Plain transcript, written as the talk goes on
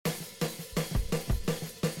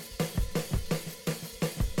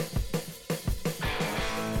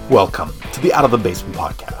Welcome to the Out of the Basement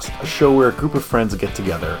podcast, a show where a group of friends get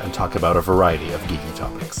together and talk about a variety of geeky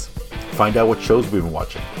topics. Find out what shows we've been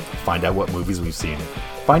watching, find out what movies we've seen,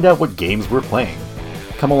 find out what games we're playing.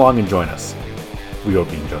 Come along and join us. We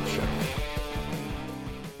hope you enjoy the show.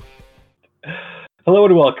 Hello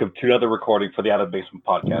and welcome to another recording for the Out of the Basement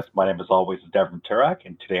podcast. My name, as always, is Devin Turak,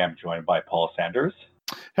 and today I'm joined by Paul Sanders.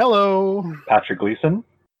 Hello. Patrick Gleason.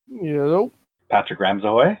 Hello. Patrick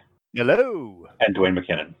Ramsahoy. Hello. And Dwayne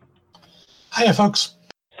McKinnon. Hiya, folks.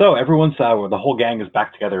 So everyone's, the whole gang is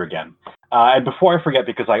back together again. And before I forget,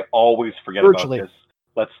 because I always forget Virtually. about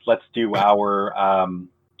this, let's do our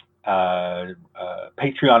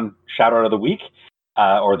Patreon shout out of the week,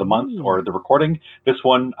 or the month, or the recording. This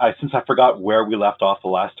one, since I forgot where we left off the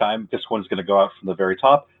last time, this one's going to go out from the very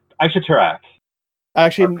top. Aisha Turak.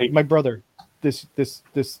 Actually, my brother. This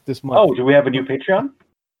month. Oh, do we have a new Patreon?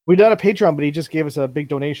 We done a Patreon, but he just gave us a big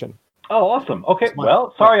donation. Oh, awesome. Okay,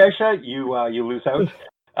 well, sorry, Aisha, you lose out.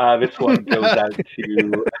 This one goes out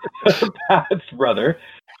to Pat's brother,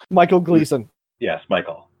 Michael Gleason. Yes,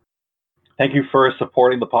 Michael. Thank you for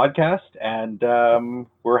supporting the podcast, and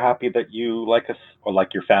we're happy that you like us or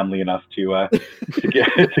like your family enough to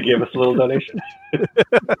give us a little donation.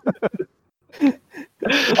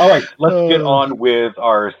 All right, let's get on with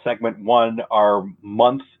our segment one, our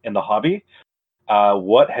month in the hobby.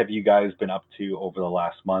 What have you guys been up to over the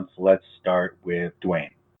last month? Let's start with Dwayne.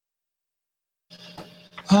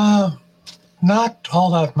 Not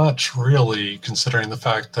all that much, really, considering the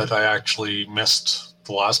fact that I actually missed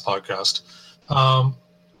the last podcast.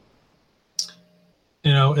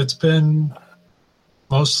 It's been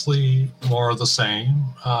mostly more of the same.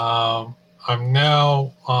 I'm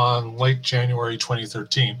now on late January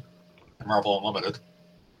 2013 in Marvel Unlimited.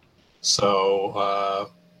 So,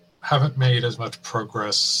 haven't made as much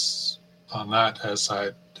progress on that as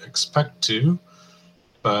I'd expect to,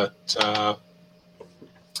 but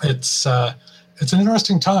it's an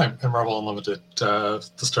interesting time in Marvel Unlimited, the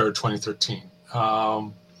start of 2013.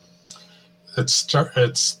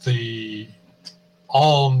 It's the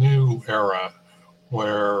all-new era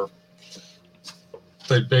where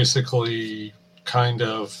they basically kind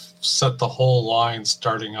of set the whole line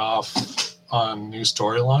starting off on new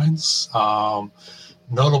storylines.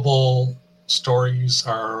 Notable stories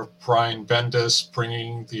are Brian Bendis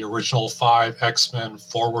bringing the original 5 X-Men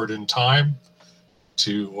forward in time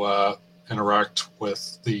to interact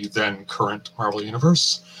with the then current Marvel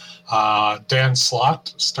Universe. Dan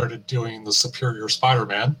Slott started doing the Superior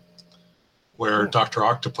Spider-Man, where Dr.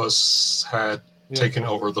 Octopus had taken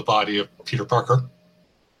over the body of Peter Parker.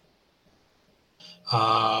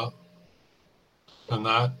 And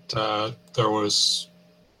that there was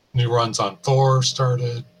new runs on Thor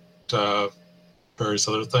started, various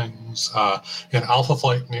other things. In Alpha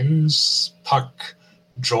Flight news, Puck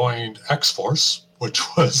joined X-Force, which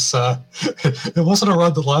was, it wasn't a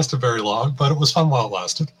run that lasted very long, but it was fun while it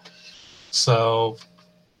lasted. So,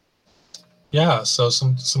 yeah, so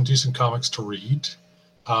some decent comics to read.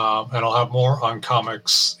 And I'll have more on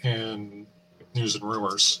comics in news and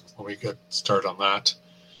rumors when we get started on that.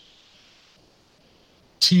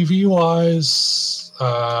 TV-wise,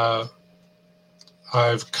 I've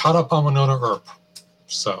caught up on Winona Earp,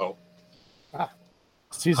 so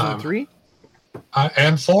Season 3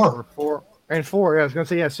 and 4. And 4. Yeah, I was gonna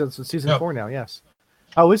say yes. So it's season 4 now. Yes.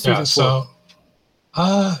 How is season 4? So,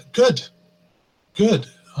 good.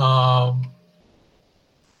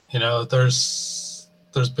 There's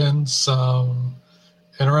been some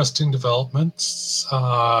interesting developments.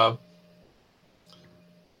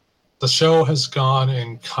 The show has gone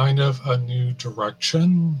in kind of a new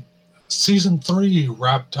direction. Season 3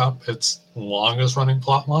 wrapped up its longest running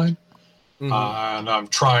plot line. Mm-hmm. And I'm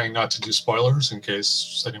trying not to do spoilers in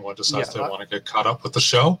case anyone decides they want to get caught up with the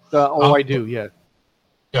show. I do, yeah.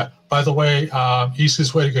 Yeah. By the way,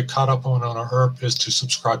 easiest way to get caught up on Earp is to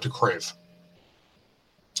subscribe to Crave.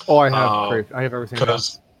 Oh, I have Crave. I have everything.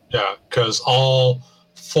 Because all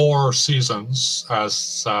 4 seasons, or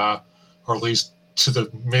at least to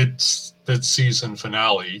the mid-season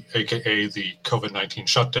finale, aka the COVID-19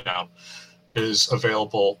 shutdown, is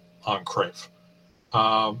available on Crave.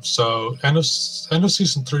 So end of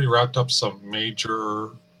season 3 wrapped up some major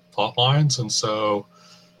plot lines, and so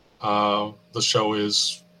the show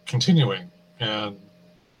is continuing, and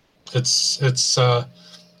it's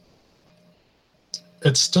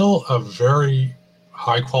still a very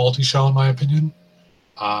high quality show in my opinion.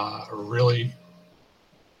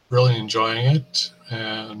 Really enjoying it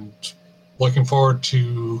and looking forward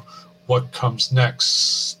to what comes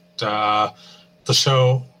next. The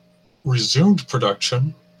show resumed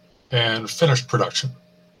production and finished production.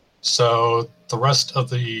 So the rest of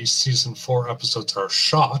the season 4 episodes are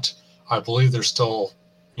shot. I believe they're still,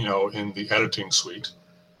 in the editing suite,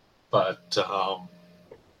 but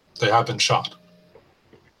they have been shot.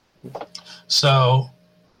 So,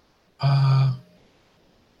 as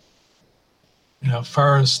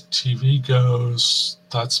far as TV goes,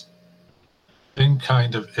 that's been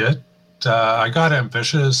kind of it. I got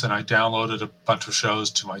ambitious and I downloaded a bunch of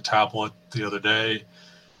shows to my tablet the other day.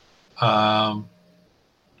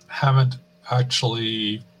 Haven't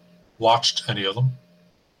actually watched any of them.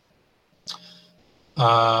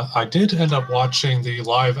 I did end up watching the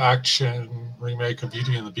live action remake of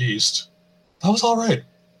Beauty and the Beast. That was all right.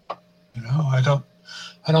 I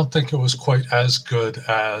don't think it was quite as good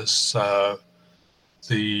as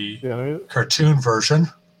the cartoon version.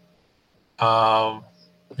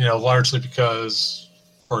 Largely because,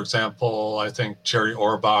 for example, I think Jerry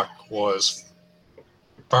Orbach was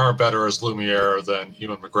far better as Lumiere than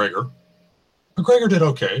Ewan McGregor. McGregor did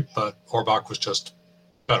okay, but Orbach was just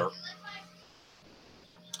better.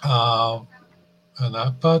 But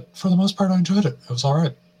for the most part, I enjoyed it. It was all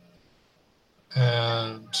right.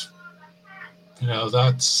 And,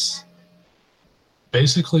 that's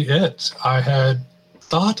basically it. I had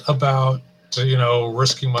thought about,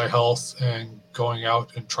 risking my health and going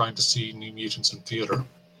out and trying to see New Mutants in theater.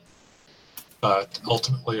 But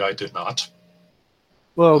ultimately, I did not.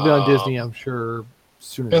 Well, it'll be on Disney, I'm sure,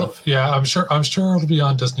 soon enough. Yeah, I'm sure it'll be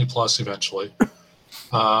on Disney Plus eventually.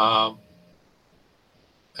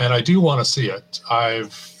 And I do want to see it.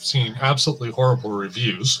 I've seen absolutely horrible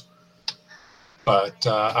reviews, but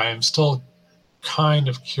I am still kind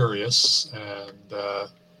of curious, and I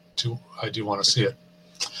do want to see it.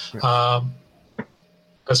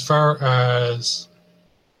 As far as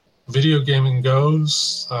video gaming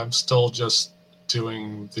goes, I'm still just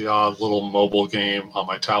doing the odd little mobile game on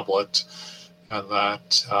my tablet, and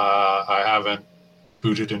that I haven't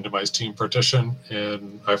booted into my Steam partition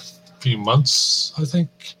in a few months, I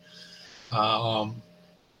think. And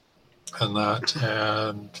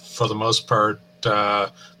for the most part,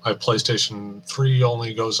 my PlayStation 3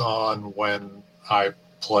 only goes on when I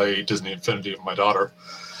play Disney Infinity with my daughter.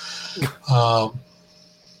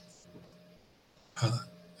 And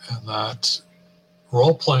that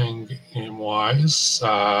role-playing game-wise,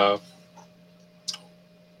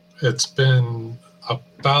 it's been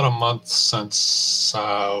about a month since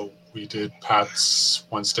we did Pat's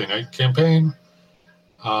Wednesday night campaign.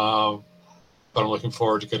 But I'm looking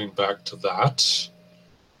forward to getting back to that.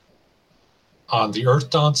 On the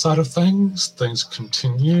Earthdawn side of things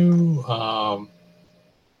continue.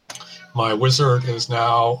 My wizard is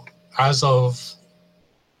now, as of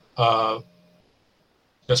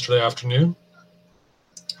yesterday afternoon,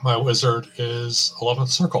 my wizard is 11th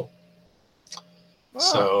Circle. Wow.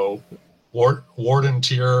 So, Warden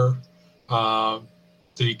tier.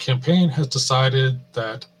 The campaign has decided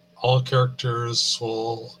that all characters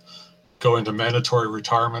will go into mandatory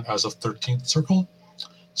retirement as of 13th Circle.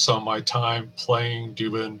 So my time playing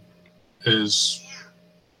Dubin is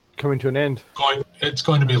coming to an end. It's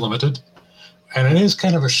going to be limited. And it is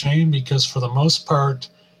kind of a shame because for the most part,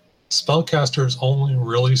 spellcasters only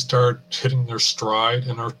really start hitting their stride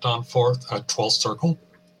in Earthdawn 4th at 12th Circle.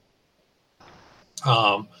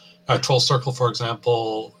 At 12th Circle, for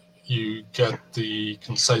example, you get the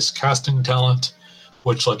concise casting talent,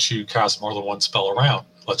 which lets you cast more than one spell around.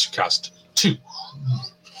 It lets you cast 2.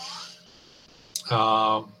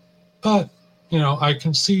 But I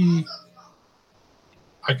can see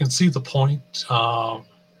the point.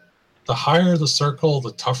 The higher the circle,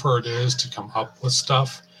 the tougher it is to come up with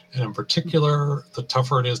stuff. And in particular, the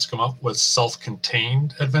tougher it is to come up with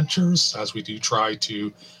self-contained adventures, as we do try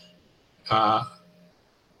to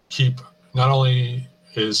keep, not only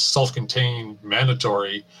is self-contained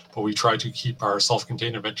mandatory, but we try to keep our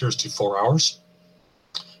self-contained adventures to 4 hours.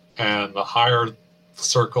 And the higher the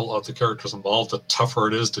circle of the characters involved, the tougher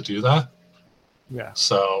it is to do that. Yeah.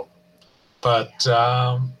 So, but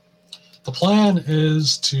the plan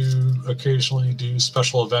is to occasionally do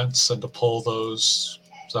special events and to pull those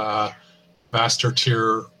master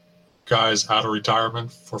tier guys out of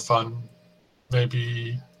retirement for fun,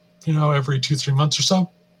 maybe every 2-3 months or so.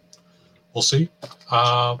 We'll see.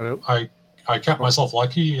 I count myself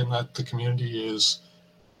lucky in that the community is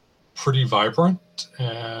pretty vibrant,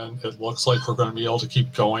 and it looks like we're going to be able to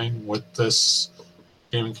keep going with this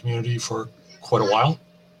gaming community for quite a while.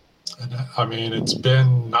 And I mean, it's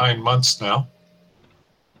been 9 months now,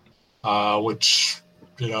 which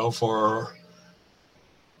for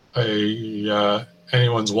a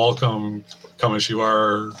anyone's welcome, come as you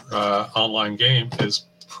are online game is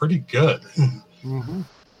pretty good. Mm-hmm.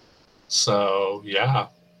 So yeah,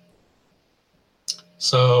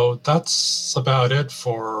 So that's about it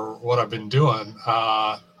for what I've been doing.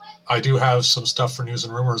 I do have some stuff for news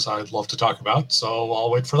and rumors I'd love to talk about, so I'll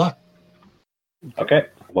wait for that. Okay,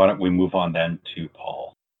 why don't we move on then to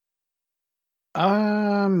Paul?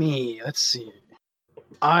 Me. Let's see.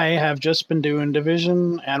 I have just been doing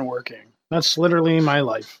Division and working. That's literally my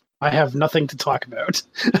life. I have nothing to talk about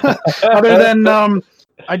other than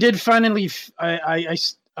I did finally.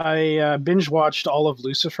 I binge watched all of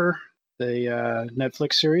Lucifer, the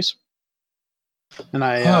Netflix series, and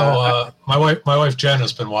my wife Jen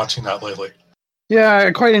has been watching that lately. Yeah,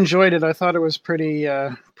 I quite enjoyed it. I thought it was pretty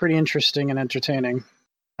interesting and entertaining.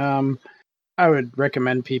 I would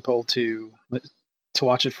recommend people to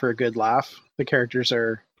watch it for a good laugh. The characters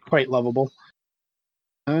are quite lovable.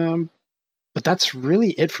 But that's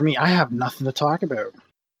really it for me. I have nothing to talk about.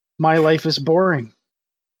 My life is boring.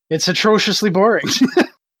 It's atrociously boring.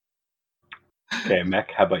 Okay,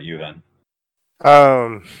 Mech, how about you then?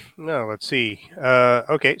 No, let's see.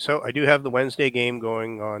 Okay, so I do have the Wednesday game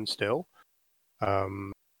going on still.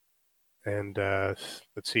 And let's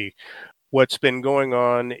see. What's been going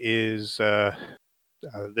on is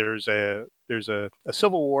there's a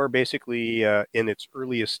civil war basically in its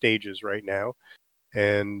earliest stages right now,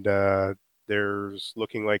 and there's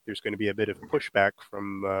looking like there's going to be a bit of pushback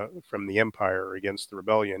from the Empire against the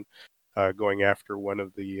rebellion, going after one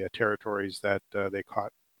of the territories that they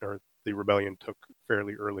caught, or the rebellion took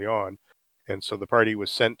fairly early on. And so the party was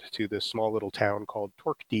sent to this small little town called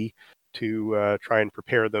Torquay to try and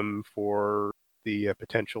prepare them for the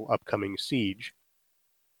potential upcoming siege.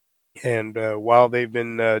 And while they've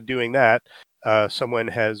been doing that, someone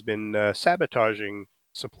has been sabotaging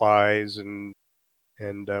supplies and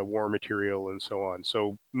war material and so on.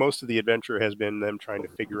 So most of the adventure has been them trying to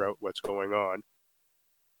figure out what's going on.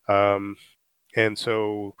 And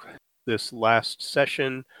so this last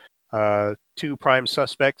session, 2 prime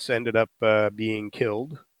suspects ended up being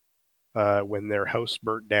killed when their house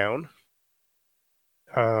burnt down.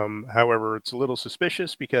 However, it's a little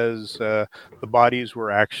suspicious because the bodies were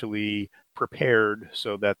actually prepared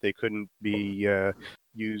so that they couldn't be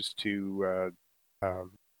used to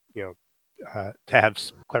have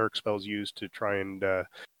cleric spells used to try and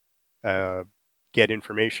get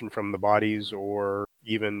information from the bodies, or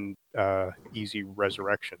even easy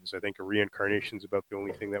resurrections. I think a reincarnation is about the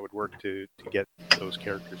only thing that would work to get those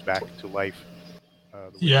characters back to life.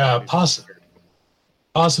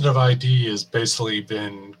 Positive ID has basically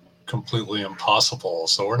been completely impossible,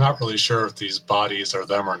 so we're not really sure if these bodies are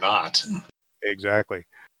them or not. Exactly.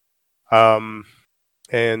 So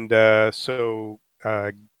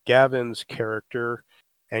Gavin's character,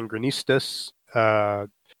 Angranistus,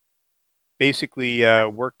 basically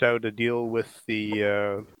worked out a deal with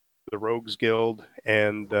the Rogues Guild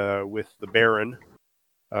and with the Baron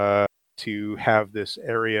to have this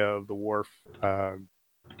area of the wharf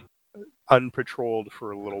unpatrolled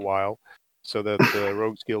for a little while, so that the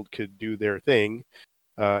Rogues Guild could do their thing.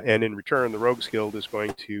 And in return, the Rogues Guild is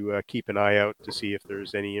going to keep an eye out to see if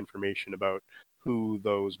there's any information about who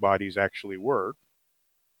those bodies actually were.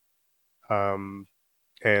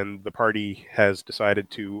 And the party has decided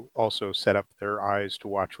to also set up their eyes to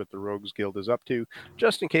watch what the Rogues Guild is up to,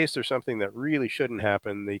 just in case there's something that really shouldn't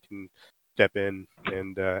happen. They can step in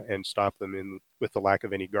and stop them with the lack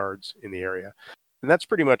of any guards in the area. And that's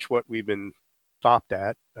pretty much what we've been stopped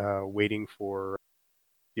at, waiting for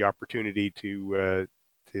the opportunity to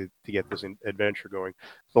get this adventure going.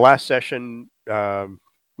 The last session,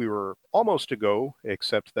 we were almost to go,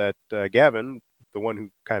 except that Gavin, the one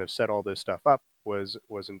who kind of set all this stuff up,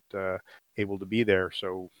 wasn't able to be there,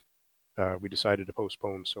 so we decided to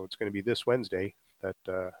postpone. So it's going to be this Wednesday that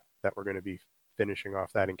we're going to be finishing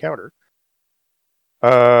off that encounter.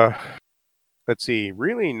 Let's see,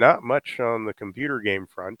 really not much on the computer game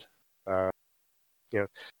front. I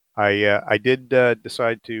did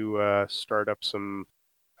decide to start up some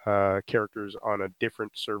characters on a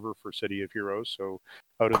different server for City of Heroes. So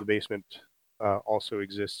Out of the Basement also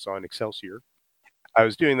exists on Excelsior. I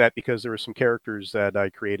was doing that because there were some characters that I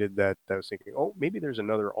created that I was thinking, oh, maybe there's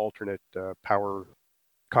another alternate power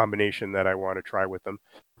combination that I want to try with them.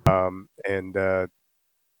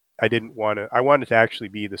 I didn't want to. I wanted to actually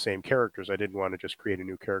be the same characters. I didn't want to just create a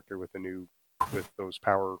new character with those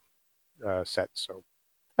power sets. So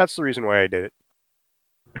that's the reason why I did it.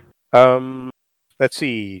 Let's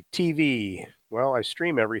see, TV. Well, I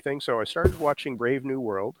stream everything, so I started watching Brave New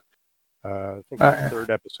World. I think the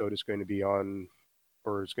 3rd episode is going to be on,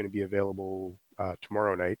 or is going to be available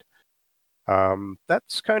tomorrow night.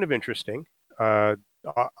 That's kind of interesting.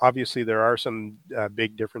 Obviously, there are some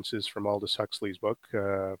big differences from Aldous Huxley's book.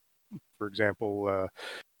 For example,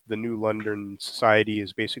 the New London Society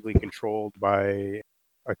is basically controlled by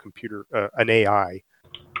a computer, an AI.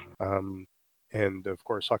 And of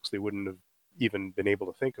course, Huxley wouldn't have even been able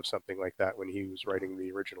to think of something like that when he was writing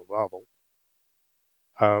the original novel.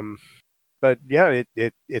 But yeah,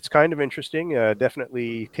 it's kind of interesting.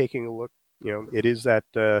 Definitely taking a look. It is that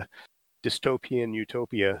dystopian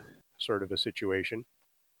utopia sort of a situation.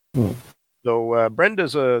 Though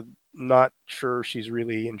Brenda's not sure she's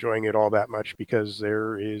really enjoying it all that much, because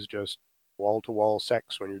there is just wall-to-wall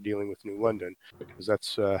sex when you're dealing with New London, because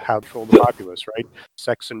that's how to control the populace, right?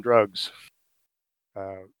 Sex and drugs.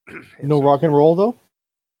 No rock and roll, though?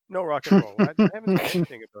 No rock and roll. I haven't said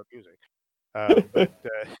anything about music. But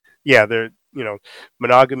yeah,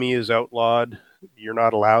 monogamy is outlawed. You're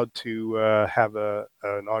not allowed to have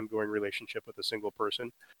an ongoing relationship with a single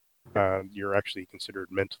person. You're actually considered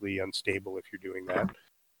mentally unstable if you're doing that.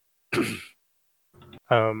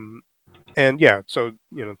 And yeah, so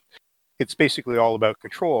it's basically all about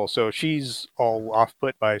control. So she's all off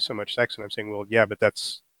put by so much sex, and I'm saying, well, yeah, but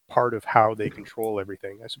that's part of how they control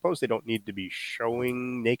everything. I suppose they don't need to be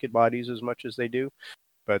showing naked bodies as much as they do,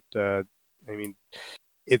 but I mean,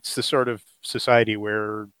 it's the sort of society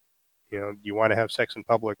where you want to have sex in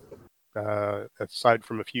public. Aside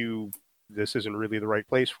from a few, this isn't really the right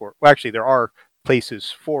place for it. Well, actually, there are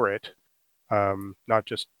places for it, not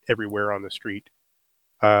just everywhere on the street.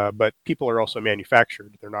 But people are also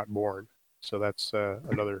manufactured; they're not born. So that's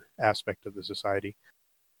another aspect of the society.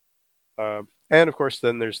 And of course,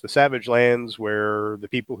 then there's the savage lands, where the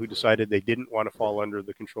people who decided they didn't want to fall under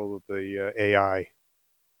the control of the AI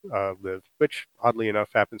live, which oddly enough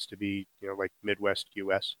happens to be like Midwest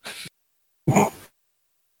U.S.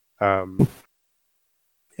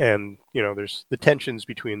 And there's the tensions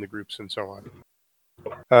between the groups and so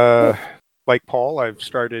on. Like Paul, I've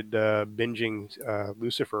started binging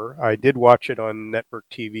Lucifer. I did watch it on network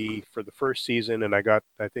TV for the first season, and I got,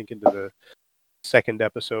 I think, into the second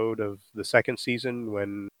episode of the second season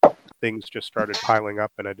when things just started piling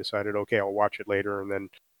up, and I decided, okay, I'll watch it later, and then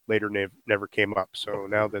later never came up. So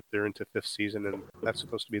now that they're into fifth season, and that's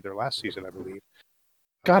supposed to be their last season, I believe.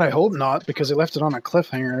 God, I hope not, because they left it on a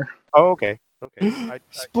cliffhanger. Oh, okay. Okay.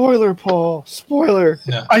 Spoiler, Paul. Spoiler.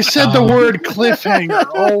 Yeah. I said the word cliffhanger.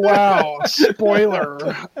 Oh, wow. Spoiler.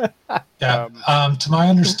 Yeah. To my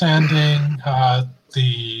understanding,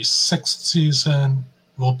 the sixth season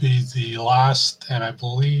will be the last, and I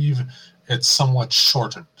believe it's somewhat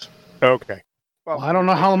shortened. Okay. Well, I don't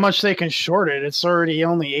know how much they can short it. It's already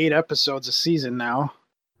only 8 episodes a season now.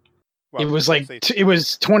 Well, it was like it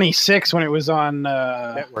was 26 when it was on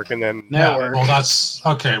network, and then network. Yeah, well, that's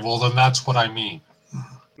okay. Well, then that's what I mean.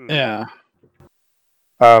 Yeah.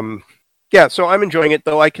 Yeah. So I'm enjoying it,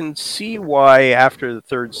 though. I can see why after the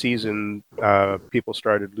third season, people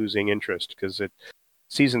started losing interest, because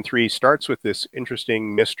season 3 starts with this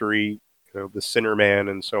interesting mystery, the Sinner Man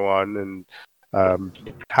and so on, and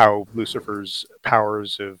how Lucifer's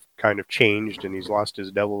powers have kind of changed, and he's lost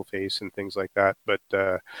his devil face and things like that. But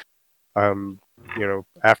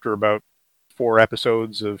after about 4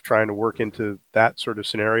 episodes of trying to work into that sort of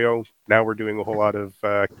scenario, now we're doing a whole lot of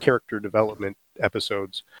character development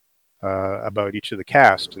episodes about each of the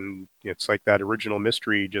cast, and it's like that original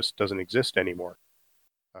mystery just doesn't exist anymore.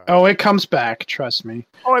 It comes back, trust me.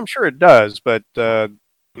 Oh, I'm sure it does, but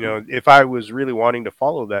if I was really wanting to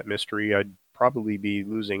follow that mystery, I'd probably be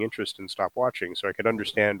losing interest and stop watching, so I could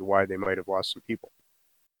understand why they might have lost some people.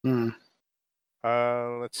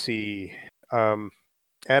 Let's see.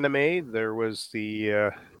 Anime, there was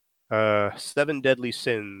the 7 Deadly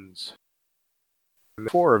Sins.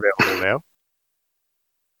 4 available now.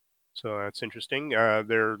 So that's interesting.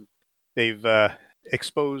 They've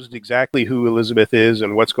exposed exactly who Elizabeth is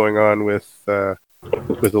and what's going on with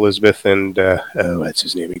Elizabeth and what's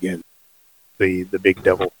his name again? The big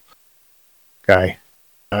devil guy.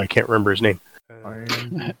 I can't remember his name.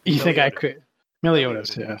 You think I could?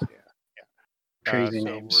 Meliodas, yeah. Crazy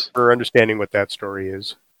names. We're understanding what that story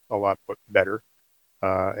is a lot better,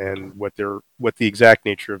 and what the exact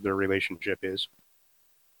nature of their relationship is.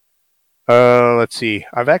 Let's see.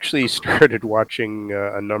 I've actually started watching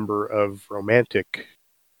a number of romantic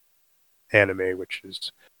anime, which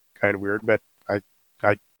is kind of weird, but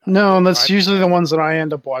that's usually the ones that I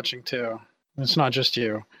end up watching too. It's not just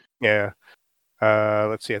you. Yeah.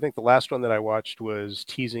 Let's see. I think the last one that I watched was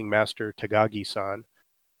Teasing Master Tagagi-san,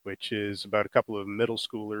 which is about a couple of middle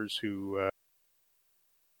schoolers who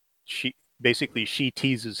she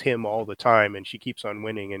teases him all the time, and she keeps on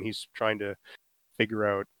winning, and he's trying to figure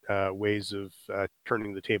out ways of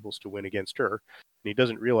turning the tables to win against her. And he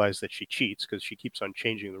doesn't realize that she cheats, because she keeps on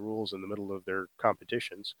changing the rules in the middle of their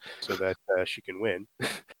competitions so that she can win.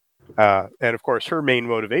 And of course, her main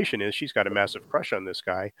motivation is she's got a massive crush on this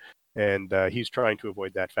guy, and he's trying to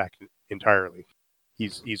avoid that fact entirely.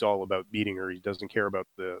 He's all about beating her. He doesn't care about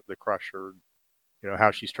the crush or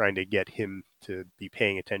how she's trying to get him to be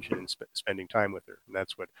paying attention and spending time with her. And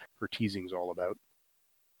that's what her teasing's all about.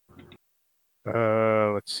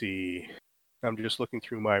 Let's see. I'm just looking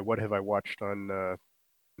through my what have I watched on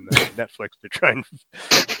Netflix to try and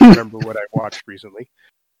remember what I watched recently.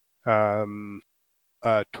 Toradora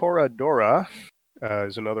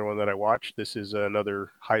is another one that I watched. This is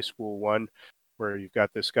another high school one where you've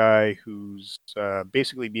got this guy who's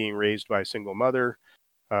basically being raised by a single mother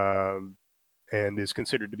and is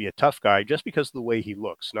considered to be a tough guy just because of the way he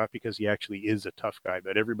looks, not because he actually is a tough guy,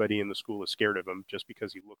 but everybody in the school is scared of him just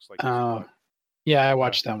because he looks like he's a thug. Yeah, I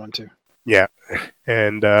watched that one too. Yeah,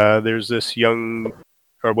 and there's this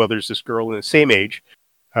there's this girl in the same age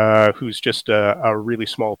who's just a really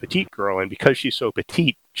small petite girl, and because she's so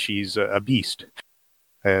petite, she's a beast.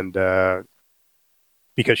 And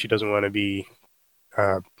because she doesn't want to be,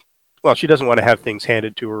 she doesn't want to have things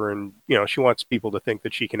handed to her, and she wants people to think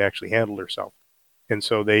that she can actually handle herself. And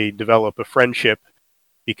so they develop a friendship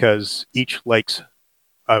because each likes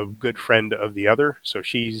a good friend of the other. So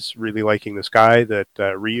she's really liking this guy that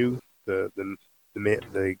Ryu, the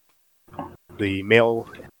male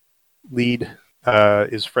lead,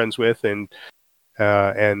 is friends with, and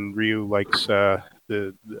Ryu likes the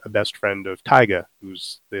best friend of Taiga,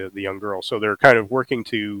 who's the young girl. So they're kind of working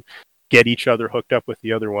to get each other hooked up with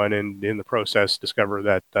the other one, and in the process discover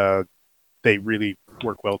that they really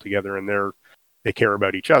work well together and they care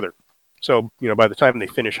about each other. So by the time they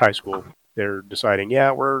finish high school, they're deciding,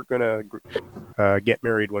 we're gonna get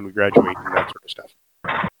married when we graduate and that sort of stuff.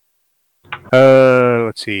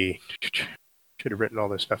 Let's see. Should have written all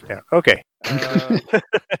this stuff down. Okay.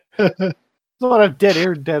 There's a lot of dead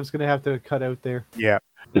air Dev's going to have to cut out there. Yeah.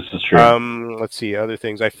 This is true. Let's see. Other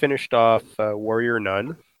things. I finished off Warrior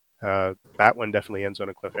Nun. That one definitely ends on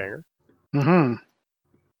a cliffhanger. Mm-hmm.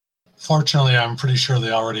 Fortunately, I'm pretty sure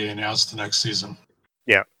they already announced the next season.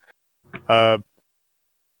 Yeah. Brenda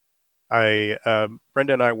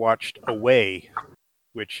and I watched Away,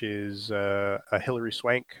 which is a Hilary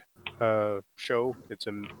Swank show. It's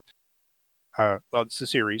it's a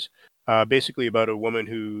series, basically about a woman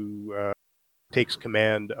who takes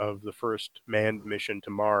command of the first manned mission to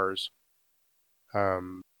Mars.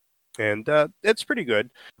 And it's pretty good.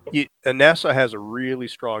 NASA has a really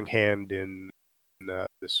strong hand in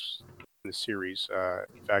this series.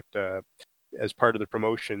 In fact, as part of the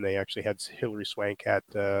promotion, they actually had Hilary Swank at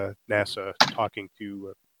NASA talking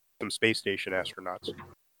to some space station astronauts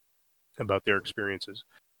about their experiences.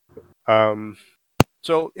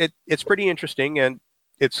 So it's pretty interesting, and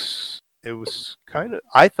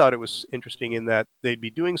I thought it was interesting in that they'd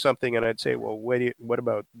be doing something, and I'd say, well, what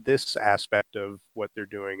about this aspect of what they're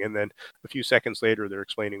doing? And then a few seconds later, they're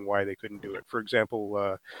explaining why they couldn't do it. For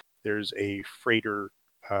example, there's a freighter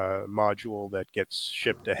module that gets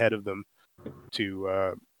shipped ahead of them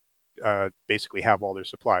to basically have all their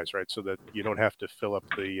supplies, right? So that you don't have to fill up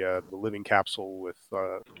the living capsule with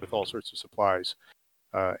all sorts of supplies,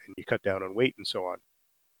 and you cut down on weight and so on.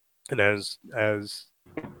 And as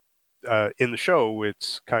in the show,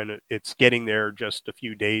 it's getting there just a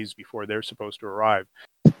few days before they're supposed to arrive.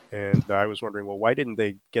 And I was wondering, well, why didn't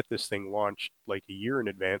they get this thing launched like a year in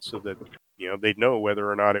advance so that they'd know whether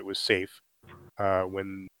or not it was safe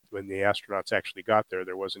when the astronauts actually got there?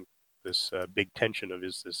 There wasn't this big tension of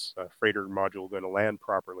is this freighter module going to land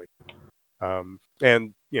properly? And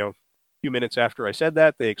a few minutes after I said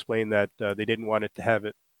that, they explained that they didn't want to have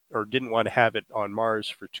it on Mars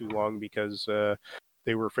for too long because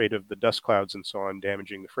they were afraid of the dust clouds and so on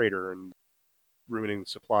damaging the freighter and ruining the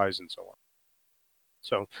supplies and so on.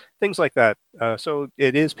 So things like that. So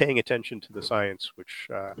it is paying attention to the science, which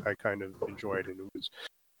I kind of enjoyed. And it was,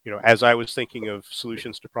 as I was thinking of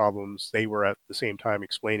solutions to problems, they were at the same time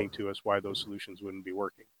explaining to us why those solutions wouldn't be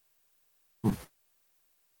working.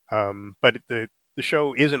 But the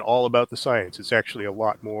show isn't all about the science. It's actually a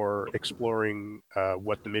lot more exploring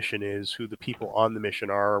what the mission is, who the people on the mission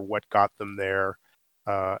are, what got them there,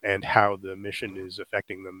 and how the mission is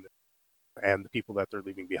affecting them and the people that they're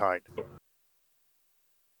leaving behind.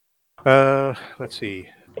 Let's see.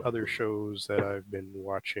 Other shows that I've been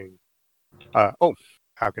watching.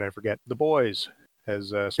 How can I forget? The Boys has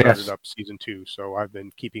started up season 2, so I've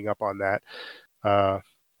been keeping up on that.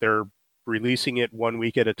 They're releasing it 1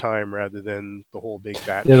 week at a time rather than the whole big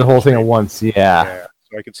batch. Yeah, the whole thing at once. Yeah.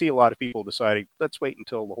 So I can see a lot of people deciding, let's wait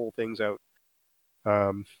until the whole thing's out.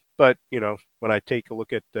 But when I take a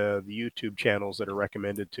look at the YouTube channels that are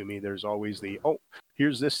recommended to me, there's always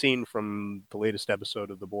here's this scene from the latest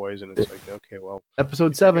episode of The Boys, and it's like, okay, well,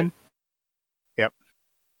 episode 7. Yep.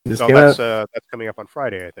 This No, came that's out. that's coming up on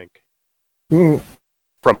Friday, I think, Mm.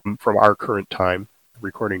 from our current time,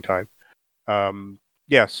 recording time.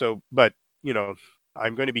 Yeah. So, but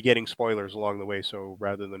I'm going to be getting spoilers along the way, so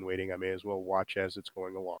rather than waiting, I may as well watch as it's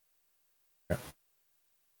going along. Yeah.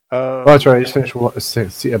 Oh, that's right. I just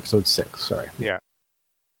finished episode 6. Sorry. Yeah.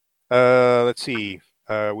 Let's see.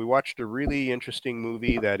 We watched a really interesting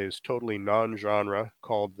movie that is totally non-genre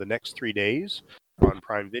called The Next 3 Days on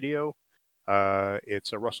Prime Video.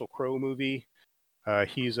 It's a Russell Crowe movie.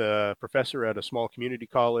 He's a professor at a small community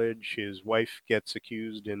college. His wife gets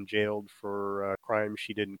accused and jailed for crimes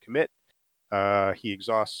she didn't commit. He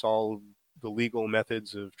exhausts all the legal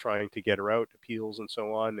methods of trying to get her out, appeals and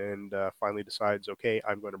so on, and finally decides, okay,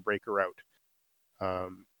 I'm going to break her out.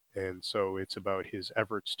 And so it's about his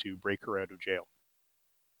efforts to break her out of jail.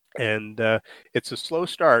 And it's a slow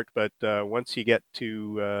start, but once you get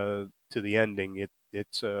to the ending,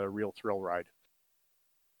 it's a real thrill ride.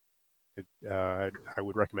 I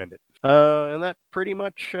would recommend it. And that pretty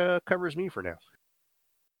much covers me for now.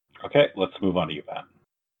 Okay, let's move on to you, Pat.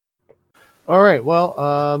 All right.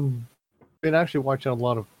 Well, been actually watching a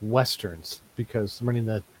lot of westerns because I'm running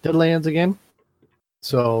the Deadlands again.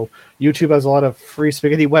 So YouTube has a lot of free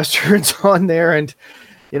spaghetti westerns on there, and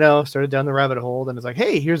started down the rabbit hole. And it's like,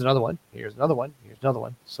 hey, here's another one. Here's another one. Here's another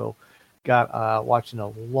one. So got watching a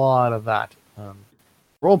lot of that.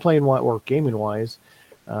 Role playing or gaming wise,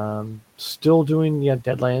 still doing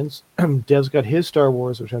Deadlands. Dev's got his Star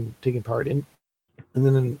Wars, which I'm taking part in, and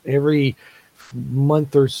then every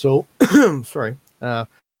month or so, sorry,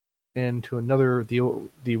 into another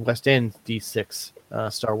the West End D6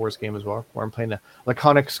 Star Wars game as well, where I'm playing a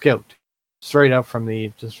Laconic Scout, straight up from the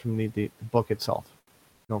book itself.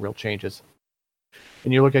 No real changes.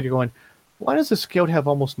 And you look at it going, why does the Scout have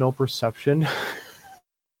almost no perception?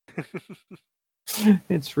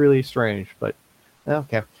 It's really strange, but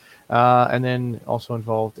okay. And then also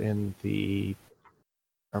involved in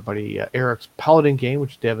our buddy Eric's Paladin game,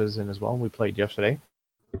 which Dev is in as well. We played yesterday.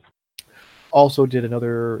 Also did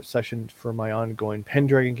another session for my ongoing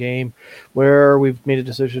Pendragon game, where we've made a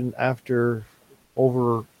decision after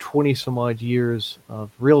over 20 some odd years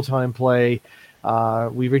of real-time play.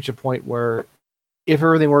 We've reached a point where if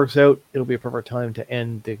everything works out, it'll be a perfect time to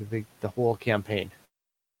end the whole campaign.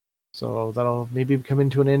 So that'll maybe come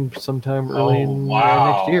into an end sometime early in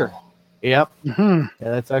next year. Yep. Mm-hmm.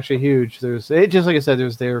 Yeah, that's actually huge. Just like I said,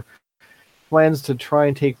 there's their plans to try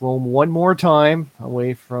and take Rome one more time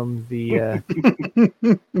away from the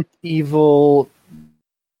evil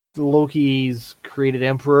Loki's created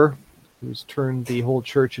emperor, who's turned the whole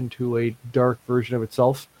church into a dark version of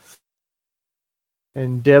itself.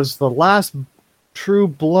 And Dev's the last true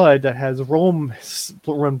blood that has Rome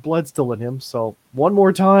blood still in him. So one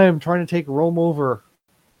more time, trying to take Rome over.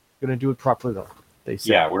 Gonna do it properly though. They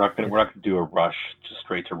say. Yeah, we're not gonna do a rush just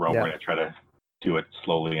straight to Rome. We're gonna try to do it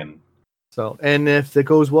slowly and. So, and if it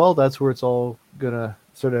goes well, that's where it's all gonna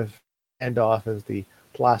sort of end off as the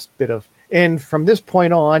last bit of. And from this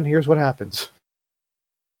point on, here's what happens.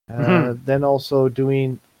 Then also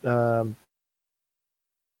doing the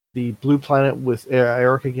Blue Planet with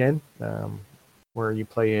Eric again, where you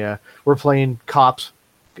play. We're playing cops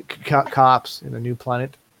in a new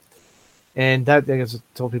planet, and that I guess I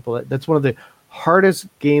told people that's one of the hardest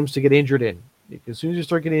games to get injured in. As soon as you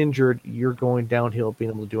start getting injured, you're going downhill, being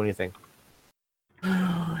able to do anything.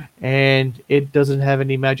 And it doesn't have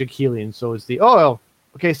any magic healing, so it's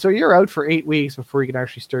okay, so you're out for 8 weeks before you can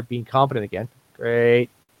actually start being competent again.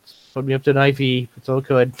 Great. Put me up to an IV. It's all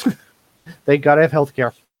good. Thank God I have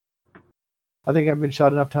healthcare. I think I've been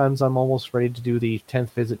shot enough times I'm almost ready to do the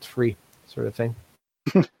 10th visit free sort of thing.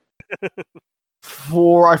 I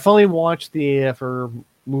finally watched for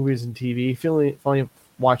movies and TV. Finally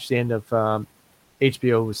watched the end of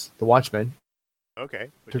HBO's The Watchmen. Okay.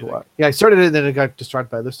 Took a while. Yeah, I started it and then I got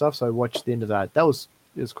distracted by other stuff, so I watched the end of that. It was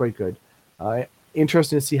quite good.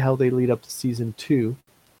 Interesting to see how they lead up to season 2.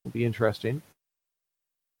 Will be interesting.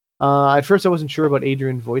 At first I wasn't sure about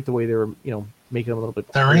Adrian Voight, the way they were, making him a little bit.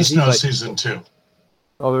 There is no season 2.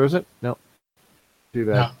 Oh, there isn't? No. Too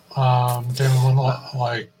bad. No.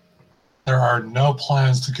 There are no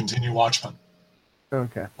plans to continue Watchmen.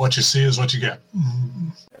 Okay. What you see is what you get.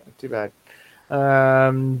 Too bad.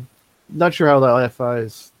 Not sure how the LFI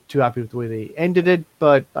is too happy with the way they ended it,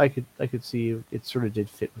 but I could see it sort of did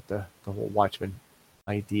fit with the whole Watchmen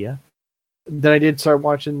idea. Then I did start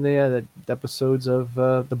watching the episodes of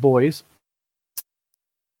The Boys,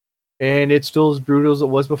 and it's still as brutal as it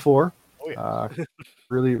was before. Oh yeah.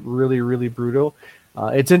 Really, really, really brutal.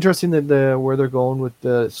 It's interesting that where they're going with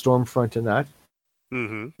the Stormfront and that.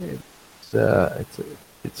 Mm-hmm.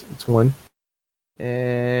 It's one,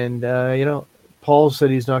 and Paul said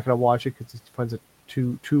he's not going to watch it because he finds it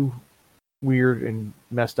too weird and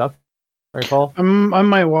messed up. Right, Paul? I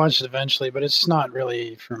might watch it eventually, but it's not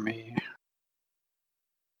really for me.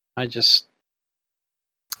 I just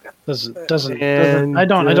doesn't. I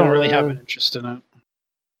don't really have an interest in it.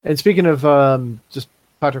 And speaking of just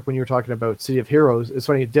Patrick, when you were talking about City of Heroes, it's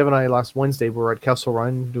funny. Dev and I last Wednesday were at Kessel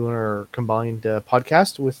Run doing our combined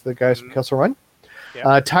podcast with the guys from Kessel Run.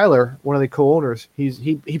 Yeah. Tyler, one of the co-owners,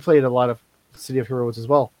 he played a lot of City of Heroes as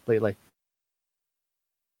well lately.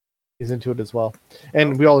 He's into it as well,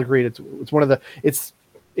 and we all agreed it's one of the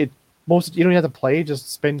most you don't have to play,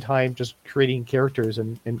 just spend time just creating characters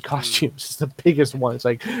and costumes. It's the biggest one. It's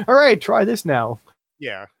like, all right, try this now.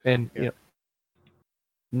 Yeah, and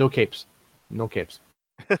no capes. You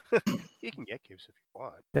can get capes if you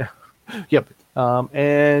want. Yeah, yep.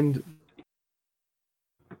 And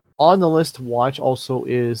on the list to watch also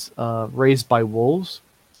is Raised by Wolves,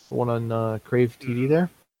 the one on Crave TV there.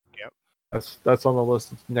 That's on the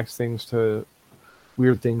list of next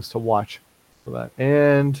weird things to watch for that.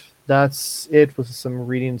 And that's it with some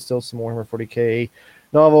reading, still some Warhammer 40k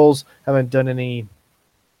novels. Haven't done any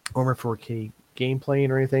Warhammer 4K gameplay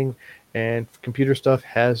or anything. And computer stuff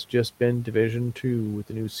has just been Division 2 with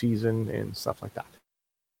the new season and stuff like that.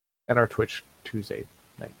 And our Twitch Tuesday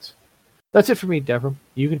nights. That's it for me, Devram.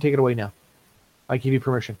 You can take it away now. I give you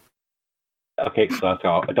permission. Okay, so that's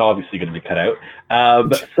obviously going to be cut out.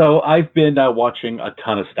 So I've been watching a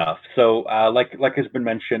ton of stuff. So like has been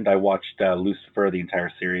mentioned, I watched Lucifer, the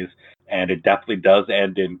entire series, and it definitely does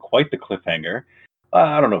end in quite the cliffhanger.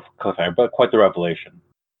 I don't know if cliffhanger, but quite the revelation.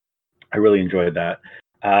 I really enjoyed that.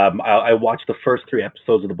 I watched the first 3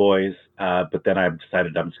 episodes of The Boys, but then I've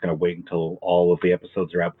decided I'm just going to wait until all of the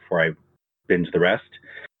episodes are out before I binge the rest.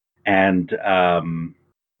 And I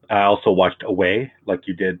also watched Away, like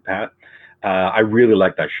you did, Pat. I really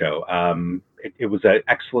like that show. It was an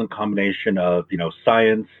excellent combination of,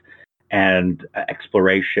 science and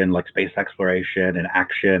exploration, like space exploration and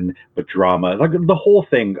action, but drama. Like the whole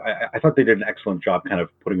thing, I thought they did an excellent job kind of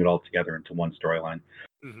putting it all together into one storyline.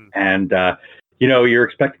 Mm-hmm. And, you're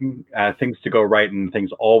expecting things to go right and things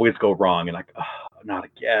always go wrong. And like, oh, not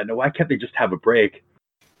again. Why can't they just have a break?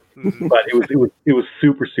 Mm-hmm. But it was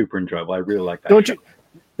super, super enjoyable. I really like that. Don't you?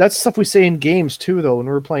 That's stuff we say in games too, though, when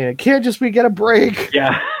we're playing it. Can't just we get a break?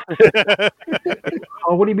 Yeah.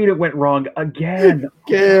 Oh, what do you mean it went wrong again?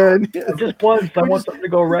 Just once. I want something to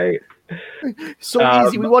go right. So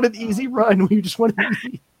easy. We wanted an easy run. We just wanted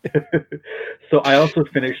easy. So I also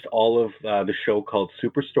finished all of the show called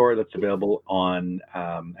Superstore that's available on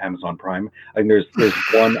Amazon Prime. I think there's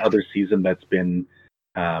one other season that's been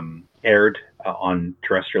aired on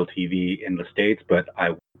terrestrial TV in the States, but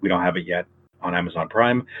we don't have it yet on Amazon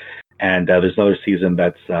Prime. And there's another season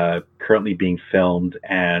that's currently being filmed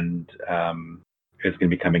and is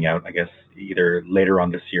going to be coming out, I guess, either later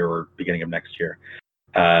on this year or beginning of next year.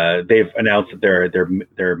 They've announced that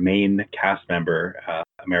their main cast member,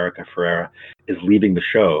 America Ferrera, is leaving the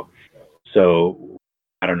show. So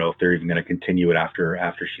I don't know if they're even going to continue it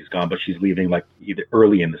after she's gone, but she's leaving like either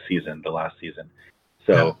early in the season, the last season.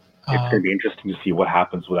 So it's going to be interesting to see what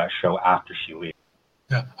happens with that show after she leaves.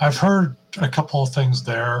 Yeah, I've heard a couple of things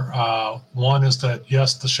there. One is that,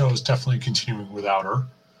 yes, the show is definitely continuing without her.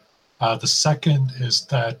 The second is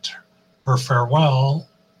that her farewell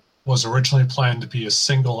was originally planned to be a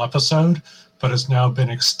single episode, but has now been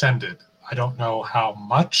extended. I don't know how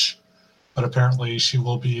much, but apparently she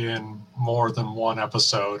will be in more than one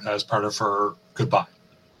episode as part of her goodbye.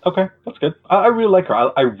 Okay, that's good. I really like her.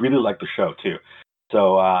 I really like the show, too.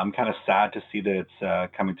 So I'm kind of sad to see that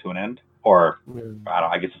it's coming to an end. Or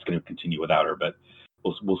I guess it's going to continue without her, but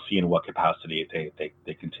we'll see in what capacity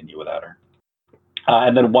they continue without her.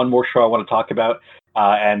 And then one more show I want to talk about,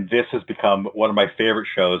 and this has become one of my favorite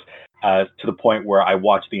shows to the point where I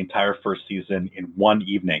watched the entire first season in one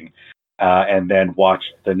evening, and then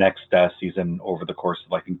watched the next season over the course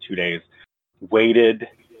of, I think, 2 days. Waited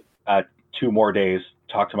 2 more days,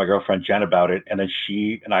 talked to my girlfriend Jen about it, and then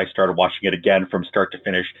she and I started watching it again from start to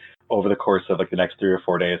finish over the course of like the next 3 or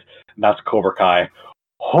 4 days. And that's Cobra Kai.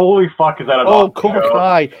 Holy fuck, is that an awesome Cobra show?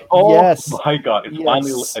 Kai. Oh yes. My God. It's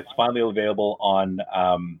finally available on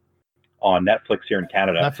Netflix here in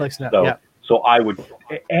Canada. Netflix now. So I would,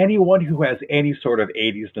 anyone who has any sort of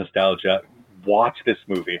 80s nostalgia, watch this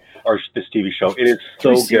movie or this TV show. It is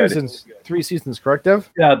so good. 3 seasons, correct, Dev?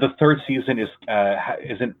 Yeah, the 3rd season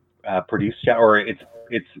isn't produced yet, or it's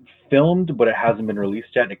It's filmed, but it hasn't been released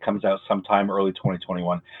yet. And it comes out sometime early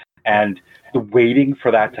 2021. And the waiting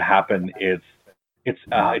for that to happen it's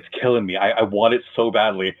killing me. I want it so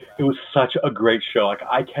badly. It was such a great show. Like,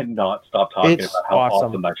 I cannot stop talking about how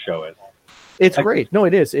awesome that show is. It's great. No,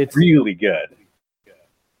 it is. It's really good.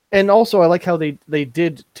 And also, I like how they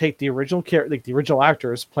did take the original the original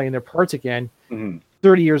actors playing their parts again,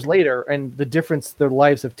 30 years later, and the difference their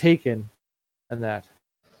lives have taken, and that.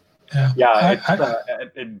 Yeah,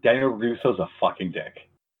 Daniel Russo's a fucking dick.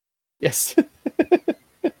 Yes.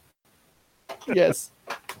 Yes.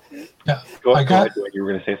 Yeah. Go ahead. You were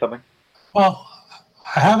going to say something? Well,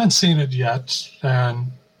 I haven't seen it yet,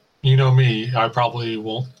 and you know me, I probably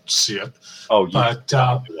won't see it. Oh, you have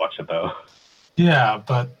to watch it though. Yeah,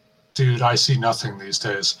 but dude, I see nothing these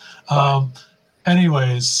days.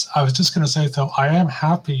 Anyways, I was just going to say, though, I am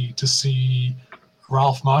happy to see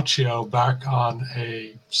Ralph Macchio back on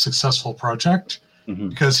a successful project,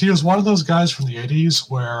 because he was one of those guys from the 80s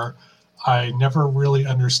where I never really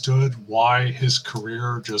understood why his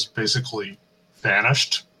career just basically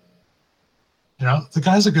vanished. You know, the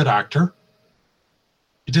guy's a good actor.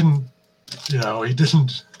 He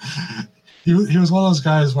was one of those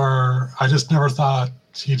guys where I just never thought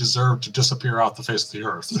he deserved to disappear off the face of the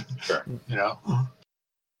earth. Sure. You know?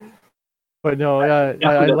 But no, I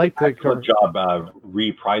like the job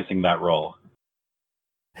reprising that role.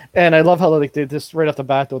 And I love how they did this right off the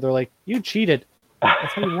bat, though. They're like, you cheated.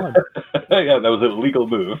 That's how you won. Yeah, that was an illegal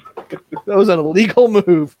move. That was an illegal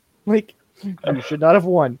move. Like, you should not have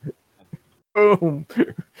won. Boom.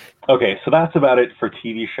 Okay, so that's about it for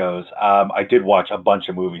TV shows. I did watch a bunch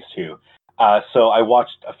of movies too. So I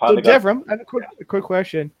finally got... Devram, I have a quick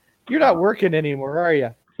question. You're not working anymore, are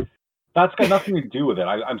you? That's got nothing to do with it.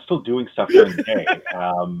 I'm still doing stuff during the day.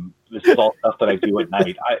 This is all stuff that I do at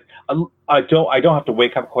night. I don't have to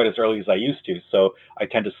wake up quite as early as I used to, so I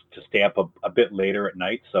tend to stay up a bit later at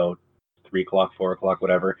night, so 3 o'clock, 4 o'clock,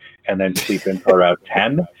 whatever, and then sleep until around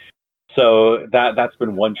 10. So that's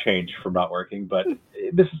been one change from not working, but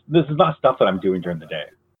this is not stuff that I'm doing during the day.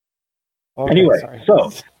 Okay, anyway,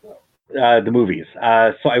 so the movies.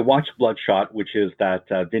 So I watched Bloodshot, which is that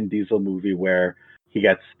Vin Diesel movie where he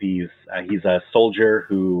gets these. He's a soldier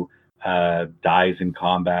who dies in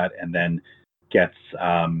combat and then gets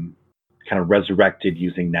kind of resurrected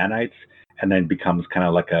using nanites, and then becomes kind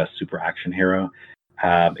of like a super action hero.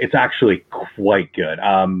 It's actually quite good.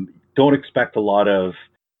 Don't expect a lot of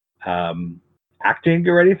acting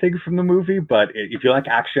or anything from the movie, but if you like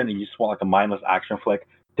action and you just want like a mindless action flick,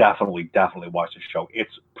 definitely watch the show.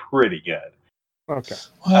 It's pretty good. Okay.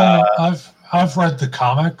 I've read the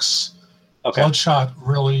comics. Okay. Bloodshot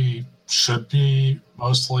really should be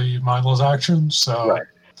mostly mindless action, so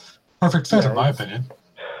perfect fit in my opinion.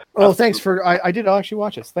 Oh, thanks for. I did actually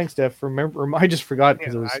watch it. Thanks, Dev. Remember, I just forgot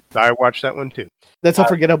because it was. I watched that one too. That's how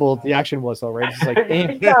forgettable the action was, though, right? It's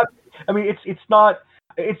like, yeah. I mean, it's not.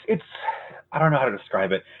 It's. I don't know how to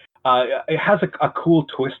describe it. It has a cool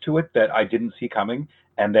twist to it that I didn't see coming,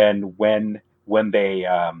 and then when they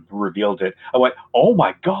revealed it, I went, "Oh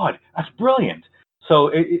my god, that's brilliant!"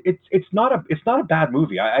 So it's not a bad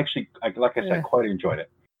movie. I actually, like I said, quite enjoyed it.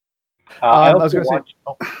 I was going to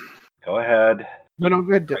say. Go ahead. No,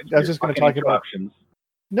 go ahead. I was just going to talk about options.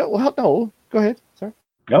 No. Go ahead. Sorry.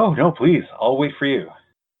 No, please. I'll wait for you.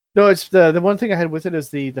 No, it's the one thing I had with it is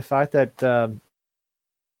the fact that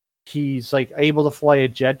he's like able to fly a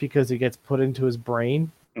jet because it gets put into his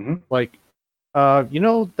brain. Mm-hmm. Like,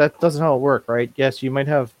 that doesn't how it work, right? Yes, you might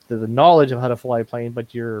have the knowledge of how to fly a plane,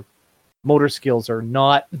 but your motor skills are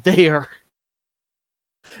not there.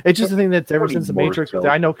 It's just the thing that ever since the Matrix,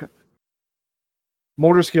 I know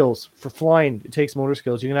motor skills for flying. It takes motor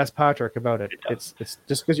skills. You can ask Patrick about it. It's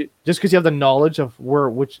just because you have the knowledge of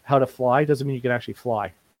how to fly doesn't mean you can actually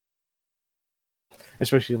fly,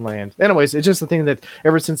 especially in land. Anyways, it's just the thing that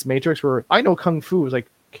ever since Matrix, where I know Kung Fu was like,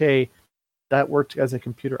 okay, that worked as a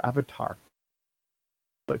computer avatar,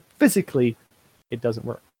 but physically, it doesn't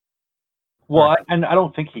work. Well, and I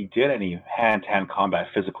don't think he did any hand-to-hand combat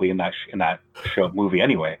physically in that show movie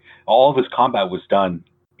anyway. All of his combat was done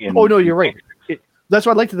in... Oh, no, you're right. That's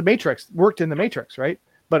what I liked. The Matrix worked in the Matrix, right?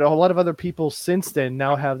 But a lot of other people since then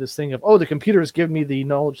now have this thing of, the computer has given me the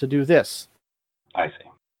knowledge to do this. I see.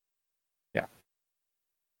 Yeah.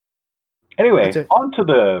 Anyway, on to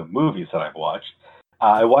the movies that I've watched.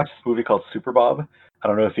 I watched this movie called Super Bob. I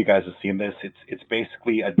don't know if you guys have seen this. It's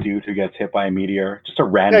basically a dude who gets hit by a meteor. Just a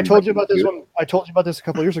random. Yeah, I told you about this one. I told you about this a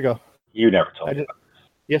couple of years ago. You never told me.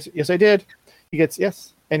 Yes, I did. He gets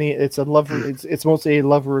and it's a love. It's mostly a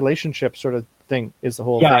love relationship sort of thing. Is the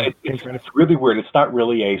whole Yeah, thing? it's really weird. It's not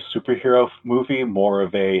really a superhero movie, more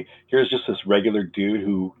of a here's just this regular dude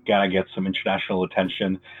who kind of gets some international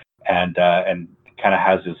attention and kind of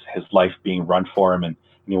has his life being run for him, and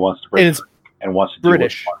he wants to break And it's and wants to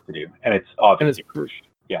British. do what he wants to do, and it's obviously it's British.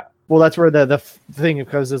 Yeah. Well, that's where the thing,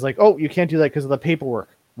 because it's like, oh, you can't do that because of the paperwork.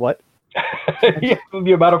 What? Yeah,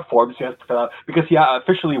 the amount of forms he has to fill out, because he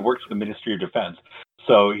officially works for the Ministry of Defense,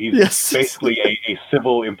 so he's Yes. basically a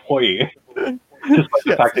civil employee. Just by the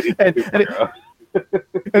Yes. fact that he's a superhero.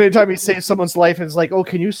 Anytime he saves someone's life, it's like, oh,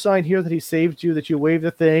 can you sign here that he saved you, that you waived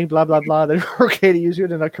the thing, blah blah blah. Then we're okay to use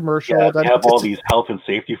it in a commercial. Yeah, they have all these health and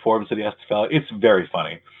safety forms that he has to fill out. It's very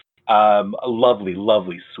funny. A lovely,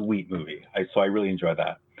 lovely, sweet movie. So I really enjoyed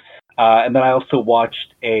that. And then I also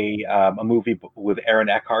watched a movie with Aaron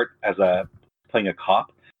Eckhart as playing a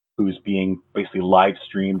cop who's being basically live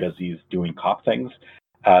streamed as he's doing cop things.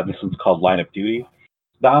 This one's called Line of Duty.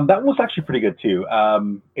 That was actually pretty good too.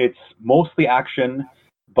 It's mostly action,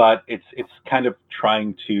 but it's kind of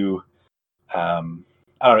trying to I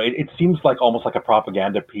don't know. It seems like almost like a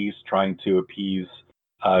propaganda piece trying to appease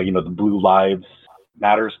the Blue Lives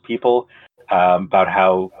Matters people about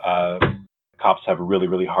how cops have a really,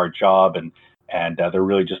 really hard job, and they're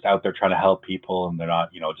really just out there trying to help people, and they're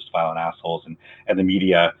not, just violent assholes, and the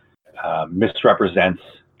media misrepresents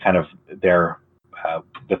kind of their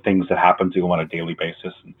the things that happen to them on a daily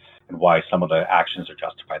basis, and why some of the actions are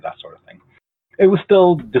justified, that sort of thing. It was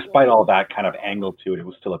still, despite all that kind of angle to it, it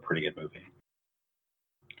was still a pretty good movie.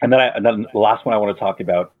 And then the last one I want to talk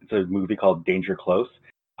about is a movie called Danger Close.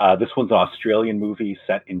 This one's an Australian movie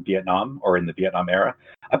set in Vietnam, or in the Vietnam era.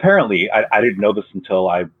 Apparently, I didn't know this until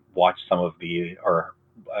I watched some of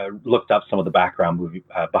looked up some of the background movie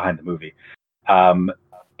behind the movie.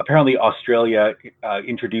 Apparently, Australia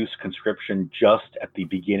introduced conscription just at the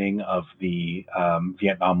beginning of the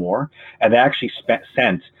Vietnam War, and they actually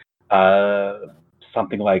sent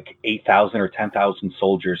something like 8,000 or 10,000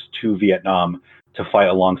 soldiers to Vietnam to fight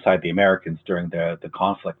alongside the Americans during the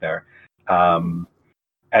conflict there.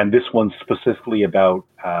 And this one's specifically about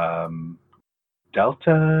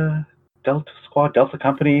Delta Squad, Delta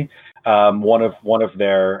Company, one of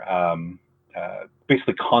their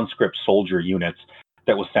basically conscript soldier units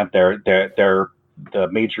that was sent there. The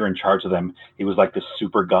major in charge of them, he was like this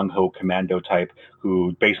super gung-ho commando type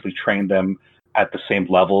who basically trained them at the same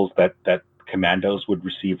levels that commandos would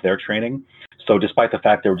receive their training. So despite the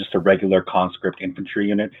fact they were just a regular conscript infantry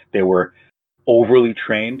unit, they were overly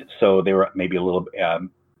trained, so they were maybe a little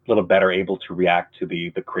better able to react to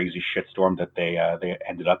the crazy shitstorm that they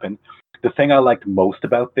ended up in. The thing I liked most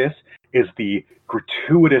about this is the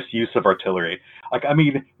gratuitous use of artillery. Like, I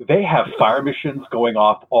mean, they have fire missions going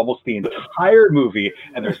off almost the entire movie,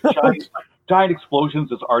 and there's giant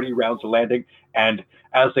explosions as arty rounds are landing. And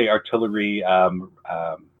as a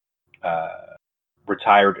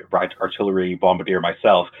retired artillery bombardier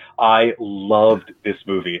myself, I loved this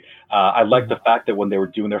movie. I liked the fact that when they were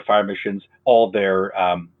doing their fire missions, all their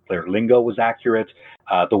lingo was accurate.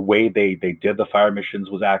 The way they did the fire missions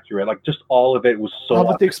was accurate. Like, just all of it was so. How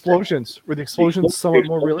about the explosions? Were the explosions somewhat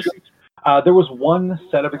more realistic? There was one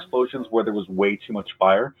set of explosions where there was way too much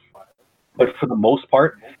fire, but for the most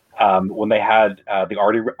part, when they had the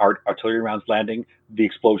artillery rounds landing, the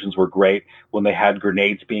explosions were great. When they had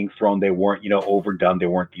grenades being thrown, they weren't, overdone. They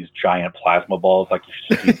weren't these giant plasma balls like you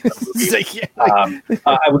should see in the movie.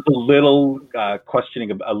 I was a little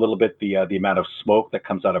questioning a little bit the amount of smoke that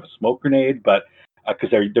comes out of a smoke grenade, but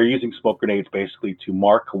because they're using smoke grenades basically to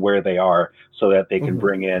mark where they are so that they can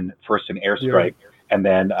bring in first an airstrike and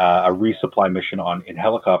then a resupply mission in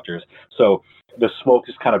helicopters. So the smoke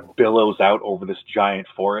just kind of billows out over this giant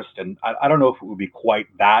forest, and I don't know if it would be quite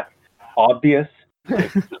that obvious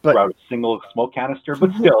if just throughout a single smoke canister,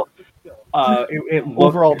 but still, it looked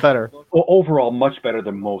overall better. Overall, much better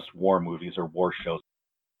than most war movies or war shows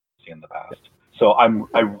I've seen in the past. So I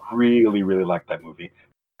really, really like that movie.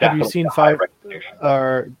 Have you seen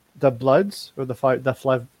the Bloods, or the five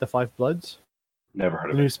Bloods? Never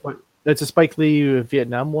heard of it. It's a Spike Lee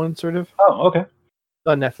Vietnam one, sort of. Oh, okay.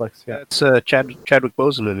 On Netflix, yeah. It's Chadwick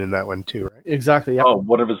Boseman in that one too, right? Exactly. Yeah. Oh,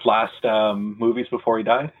 one of his last movies before he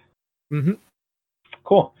died. Mm-hmm.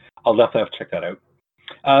 Cool. I'll definitely have to check that out.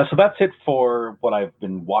 So that's it for what I've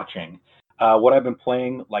been watching. What I've been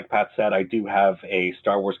playing, like Pat said, I do have a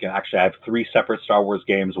Star Wars game. Actually, I have 3 separate Star Wars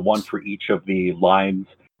games, one for each of the lines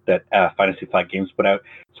that Fantasy Flight Games put out.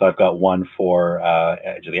 So I've got one for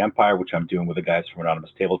Edge of the Empire, which I'm doing with the guys from Anonymous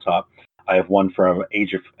Tabletop. I have one from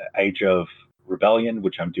Age of Rebellion,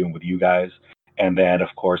 which I'm doing with you guys. And then, of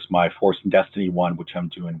course, my Force and Destiny one, which I'm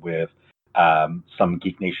doing with some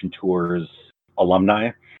Geek Nation Tours alumni.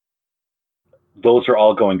 those are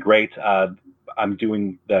all going great. I'm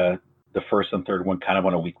doing the first and third one kind of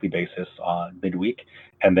on a weekly basis on midweek,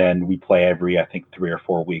 and then we play every, I think, 3 or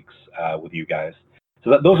 4 weeks with you guys.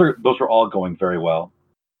 So those are all going very well.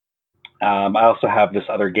 I also have this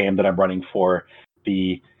other game that I'm running for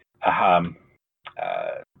the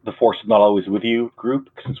Force is Not Always With You group,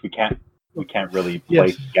 since we can't really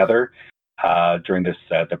play together during this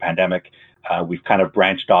the pandemic. We've kind of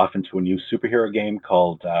branched off into a new superhero game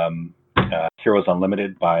called Heroes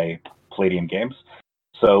Unlimited by Palladium Games.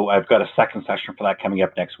 So I've got a second session for that coming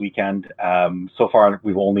up next weekend. So far,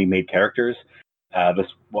 we've only made characters. This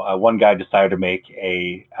one guy decided to make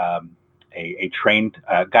a trained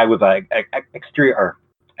guy with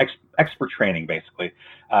expert training, basically.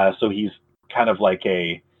 So he's kind of like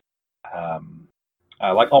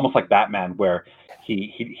almost like Batman, where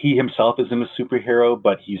he himself isn't a superhero,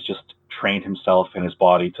 but he's just trained himself in his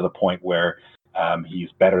body to the point where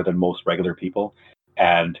he's better than most regular people.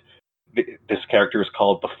 And this character is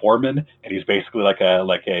called the Foreman, and he's basically like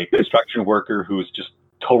a construction worker who's just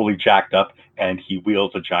totally jacked up, and he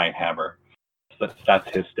wields a giant hammer. So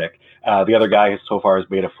that's his stick. The other guy so far has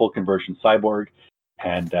made a full conversion cyborg,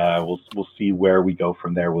 and we'll see where we go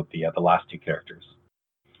from there with the last 2 characters.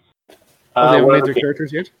 They haven't made their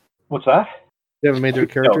characters yet? What's that? They haven't made their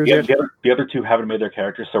characters yet? The other 2 haven't made their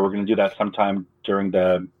characters, so we're going to do that sometime during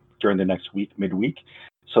the next week, midweek,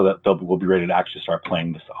 so that we'll be ready to actually start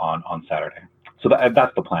playing this on Saturday. So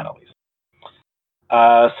that's the plan, at least.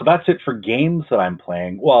 So that's it for games that I'm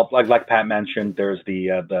playing. Well, like Pat mentioned, there's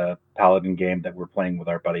the Paladin game that we're playing with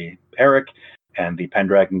our buddy Eric, and the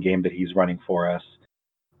Pendragon game that he's running for us.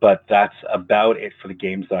 But that's about it for the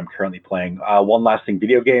games that I'm currently playing. One last thing,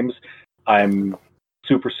 video games. I'm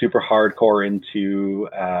super hardcore into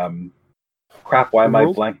crap. Why am I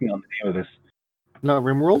blanking on the name of this? No,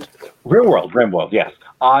 RimWorld? RimWorld, yes.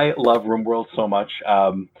 I love RimWorld so much.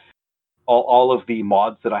 All of the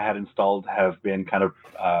mods that I had installed have been kind of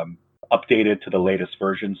updated to the latest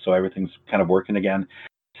version, so everything's kind of working again.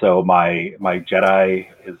 So my Jedi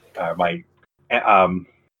is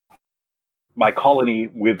my colony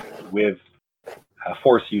with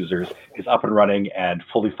Force users is up and running and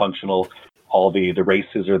fully functional. All the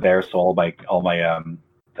races are there, so all my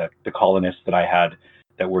the colonists that I had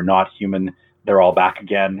that were not human, they're all back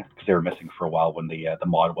again because they were missing for a while when the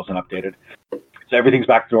mod wasn't updated. So everything's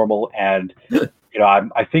back to normal, and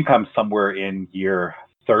I think I'm somewhere in year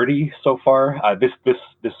 30 so far. This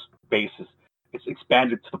base it's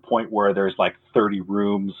expanded to the point where there's like 30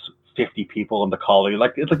 rooms, 50 people in the colony.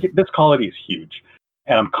 This colony is huge,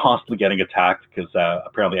 and I'm constantly getting attacked because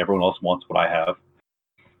apparently everyone else wants what I have.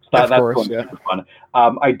 So that's going super fun.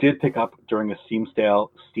 I did pick up during a Steam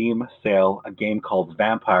sale a game called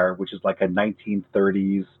Vampire, which is like a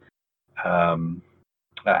 1930s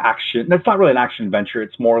action. It's not really an action adventure.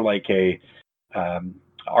 It's more like it's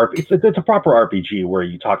a proper RPG where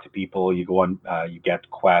you talk to people, you go on, you get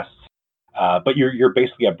quests, but you're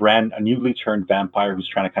basically a newly turned vampire who's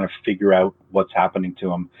trying to kind of figure out what's happening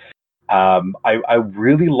to him. I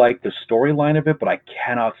really like the storyline of it, but I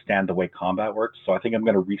cannot stand the way combat works. So I think I'm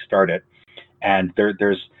going to restart it. And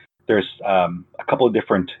there's a couple of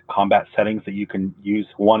different combat settings that you can use.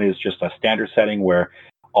 One is just a standard setting where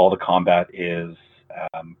all the combat is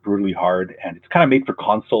brutally hard, and it's kind of made for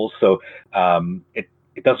consoles, so it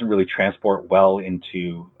doesn't really transport well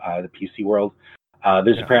into the PC world.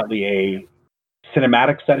 There's apparently a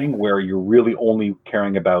cinematic setting where you're really only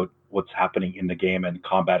caring about what's happening in the game, and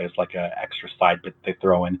combat is like an extra side bit they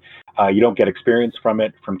throw in. You don't get experience from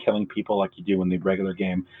killing people like you do in the regular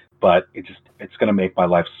game, but it's going to make my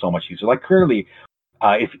life so much easier. Like currently,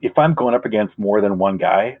 if I'm going up against more than one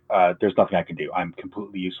guy, there's nothing I can do. I'm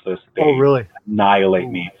completely useless. They really annihilate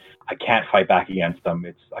me. I can't fight back against them.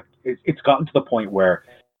 It's gotten to the point where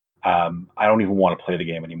I don't even want to play the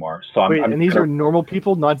game anymore. So and these are normal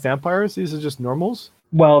people, not vampires? These are just normals?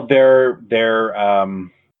 Well, they're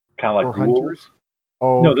kind of like hunters.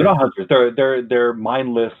 Oh, okay. No, they're not hunters. They're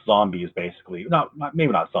mindless zombies, basically.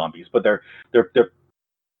 Maybe not zombies, but they're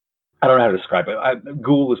I don't know how to describe it.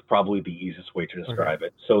 Ghoul is probably the easiest way to describe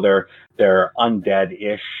it. So they're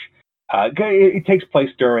undead-ish. It takes place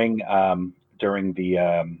during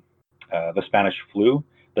the Spanish flu,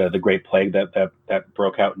 the Great Plague that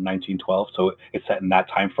broke out in 1912. So it's set in that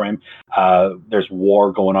time frame. There's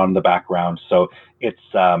war going on in the background. So it's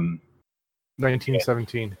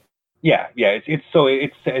 1917. Yeah.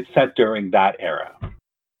 It's set during that era,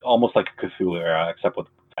 almost like a Cthulhu era, except with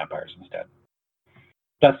vampires instead.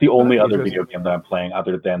 That's the only other video game that I'm playing,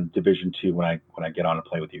 other than Division 2, when I get on and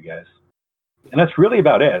play with you guys. And that's really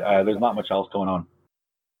about it. There's not much else going on.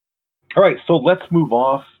 All right, so let's move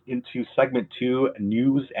off into segment 2,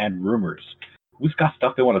 news and rumors. Who's got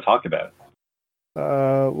stuff they want to talk about?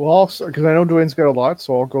 Well, because I know Dwayne's got a lot,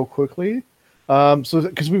 so I'll go quickly. So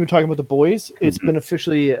because we've been talking about The Boys, it's been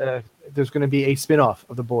officially there's going to be a spin-off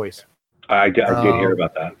of The Boys. I did hear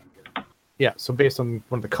about that. Yeah, so based on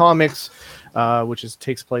one of the comics, which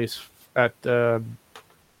takes place at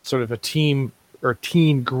sort of a team or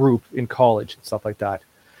teen group in college and stuff like that,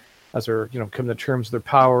 as they're coming to terms with their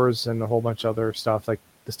powers and a whole bunch of other stuff like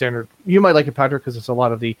the standard. You might like it, Patrick, because it's a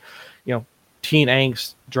lot of the teen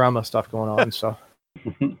angst drama stuff going on. So,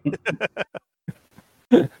 well,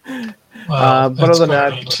 but other than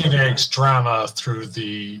that, teen angst drama through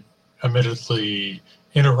the admittedly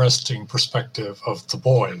interesting perspective of the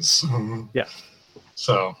boys. Yeah.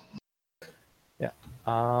 So. Yeah.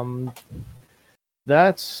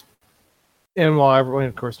 That's, and while everyone,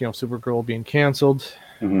 of course, Supergirl being canceled,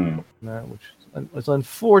 which is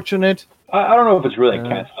unfortunate. I don't know if it's really a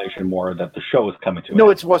cancellation, more that the show is coming to. No,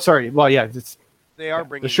 it's they are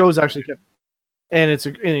bringing the show's actually kept, and it's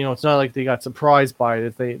not like they got surprised by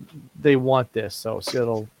it. They want this, so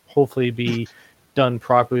it'll hopefully be done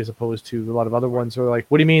properly as opposed to a lot of other ones who are like,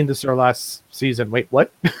 what do you mean this is our last season? Wait,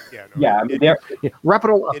 what? I mean, wrap it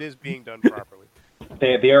all up. It is being done properly.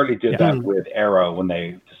 They already did that with Arrow when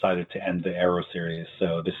they decided to end the Arrow series.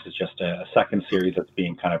 So this is just a second series that's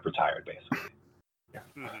being kind of retired, basically.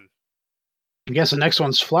 I guess the next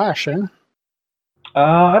one's Flash, eh?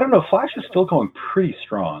 I don't know. Flash is still going pretty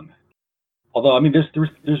strong. Although, I mean,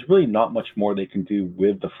 there's really not much more they can do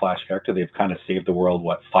with the Flash character. They've kind of saved the world,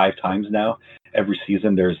 5 times now? Every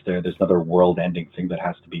season there's another world-ending thing that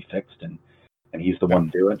has to be fixed, and he's the one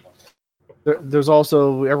to do it. There's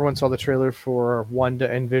also, everyone saw the trailer for Wanda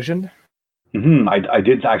and Vision. I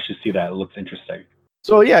did actually see that. It looks interesting.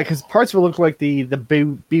 So yeah, because parts of it look like the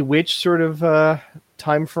Bewitched sort of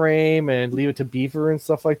time frame and Leave It to Beaver and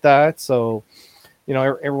stuff like that. So,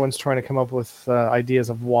 everyone's trying to come up with ideas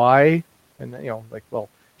of why, and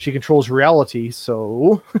she controls reality,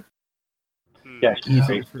 so yeah, she can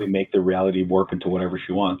basically make the reality warp into whatever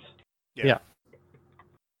she wants. Yeah.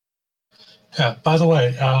 Yeah. By the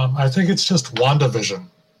way, I think it's just WandaVision.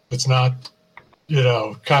 It's not,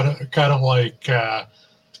 kind of like I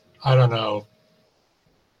don't know,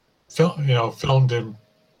 filmed in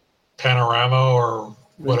Panorama or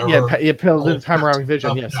whatever. Yeah, Panoramic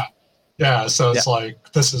Vision. Yes. Yeah. So it's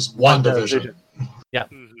like this is WandaVision. Yeah.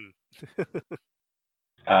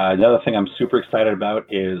 Another thing I'm super excited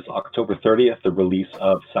about is October 30th, the release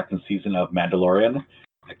of second season of Mandalorian.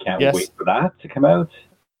 I can't wait for that to come out.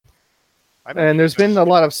 And there's been a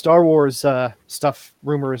lot of Star Wars stuff,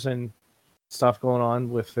 rumors and stuff going on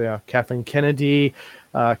with Kathleen Kennedy,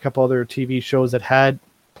 a couple other TV shows that had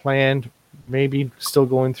planned, maybe still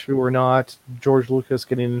going through or not. George Lucas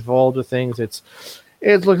getting involved with things. It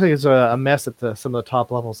looks like it's a mess at some of the top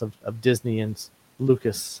levels of Disney and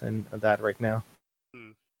Lucas and that right now.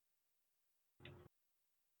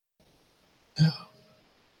 Yeah.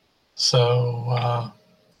 So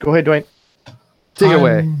go ahead, Dwayne. Take it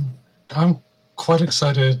away. I'm quite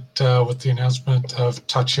excited with the announcement of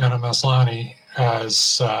Tatiana Maslany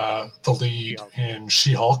as the lead in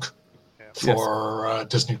She-Hulk for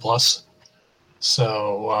Disney Plus.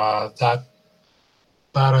 So that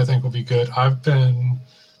I think will be good. I've been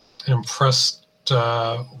impressed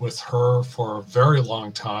with her for a very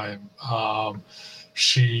long time.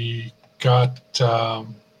 She got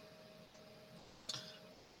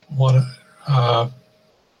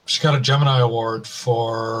she got a Gemini Award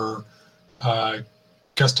for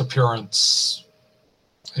guest appearance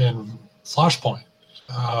in Flashpoint,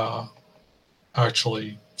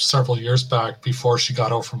 actually several years back before she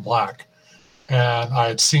got Orphan Black. And I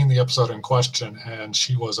had seen the episode in question, and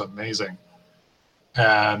she was amazing.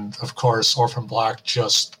 And, of course, Orphan Black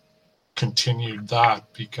just continued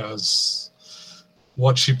that because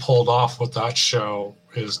what she pulled off with that show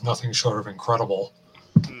is nothing short of incredible.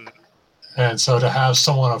 And so to have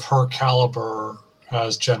someone of her caliber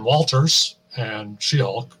as Jen Walters and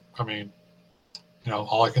She-Hulk, I mean,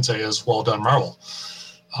 all I can say is well done, Marvel.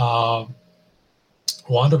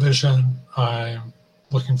 WandaVision, I'm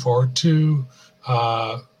looking forward to.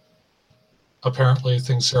 Apparently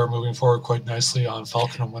things are moving forward quite nicely on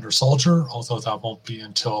Falcon and Winter Soldier, although that won't be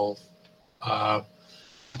until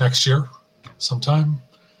next year sometime.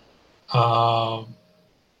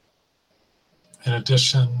 In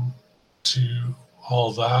addition to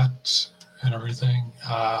all that and everything,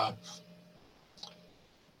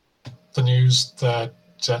 the news that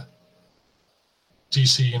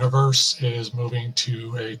DC Universe is moving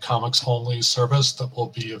to a comics-only service that will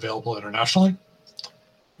be available internationally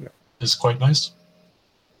is quite nice.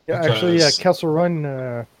 Yeah, actually, Because- Kessel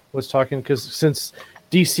Run was talking because since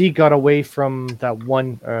DC got away from that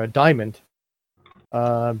one diamond,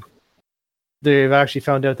 they've actually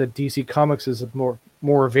found out that DC Comics is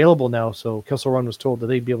more available now. So Kessel Run was told that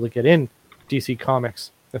they'd be able to get in DC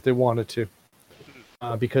Comics if they wanted to,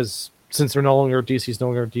 because since DC's no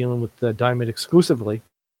longer dealing with the diamond exclusively,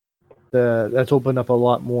 that's opened up a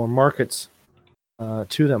lot more markets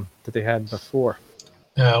to them that they had before.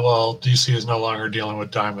 Yeah, well, DC is no longer dealing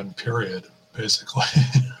with Diamond, period, basically.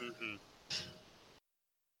 Mhm.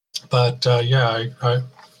 But yeah,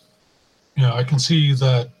 I can see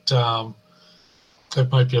that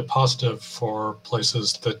it might be a positive for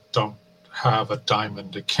places that don't have a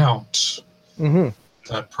Diamond account, Mm-hmm.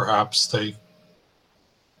 that perhaps they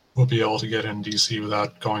will be able to get in DC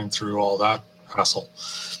without going through all that hassle.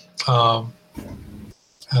 And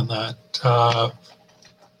that,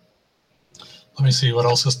 let me see, what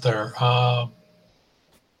else is there?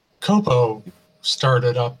 Kobo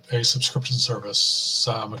started up a subscription service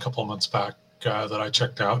a couple of months back that I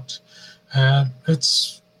checked out, and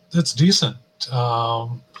it's decent.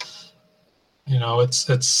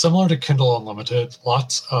 It's similar to Kindle Unlimited,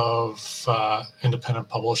 lots of independent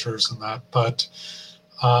publishers and that, but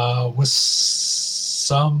with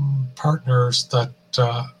some partners that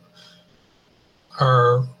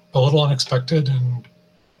are a little unexpected and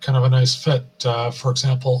kind of a nice fit. For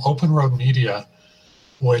example, Open Road Media,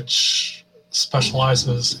 which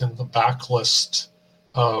specializes in the backlist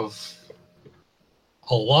of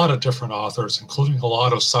a lot of different authors, including a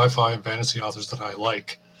lot of sci-fi and fantasy authors that I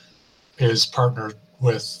like, is partnered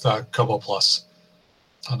with Kobo Plus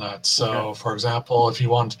on that. So, for example, if you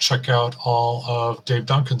want to check out all of Dave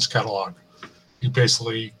Duncan's catalog, you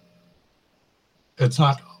basically, it's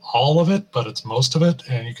not all of it, but it's most of it,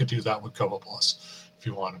 and you could do that with Kobo Plus if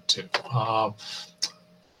you wanted to.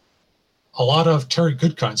 A lot of Terry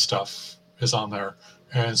Goodkind stuff is on there.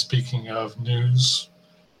 And speaking of news,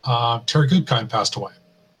 Terry Goodkind passed away.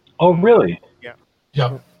 Oh, really?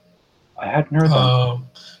 Yeah. I hadn't heard that.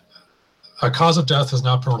 A cause of death has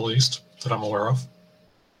not been released that I'm aware of.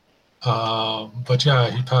 But yeah,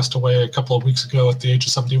 he passed away a couple of weeks ago at the age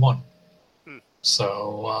of 71.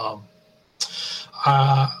 So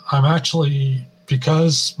I'm actually,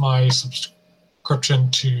 because my subscription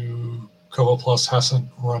to Kobo Plus hasn't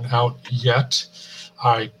run out yet,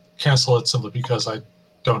 I cancel it simply because I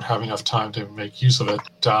don't have enough time to make use of it.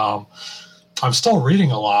 I'm still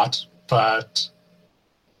reading a lot, but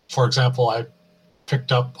for example, I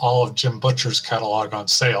picked up all of Jim Butcher's catalog on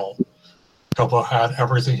sale. Kobo had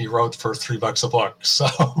everything he wrote for $3 a book. So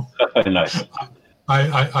Nice.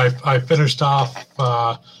 I finished off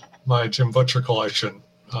my Jim Butcher collection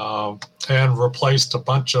and replaced a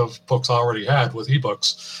bunch of books I already had with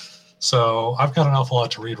ebooks. So I've got an awful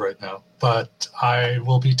lot to read right now, but I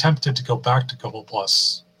will be tempted to go back to Kobo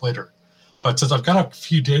Plus later. But since I've got a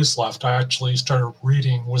few days left, I actually started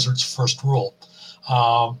reading Wizard's First Rule.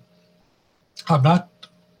 I'm not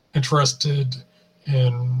interested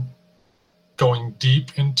in going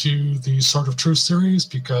deep into the Sword of Truth series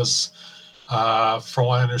because, from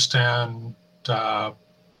what I understand,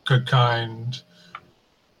 Goodkind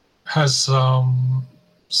has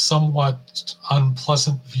somewhat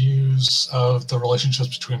unpleasant views of the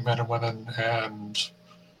relationships between men and women, and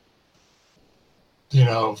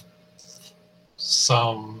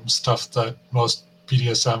some stuff that most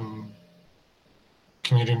BDSM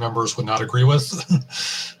community members would not agree with. Some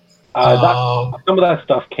of that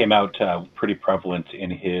stuff came out pretty prevalent in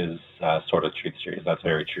his Sword of Truth series. That's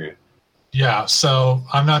very true. Yeah, so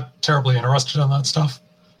I'm not terribly interested in that stuff,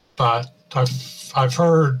 but I've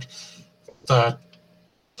heard that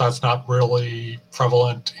that's not really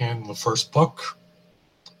prevalent in the first book,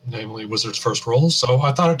 namely Wizard's First Rule. So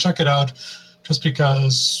I thought I'd check it out just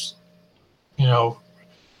because,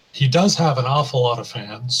 he does have an awful lot of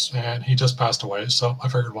fans, and he just passed away, so I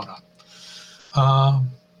figured why not.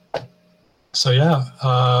 So yeah.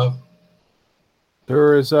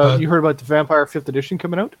 There is. You heard about the Vampire 5th edition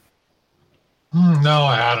coming out? No,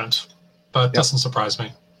 I hadn't, but it doesn't surprise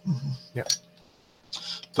me. Yeah.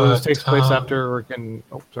 So this takes place after.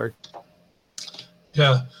 Oh, sorry.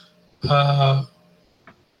 Yeah.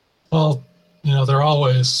 Well, they're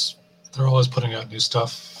always putting out new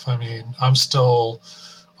stuff. I mean, I'm still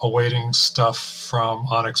awaiting stuff from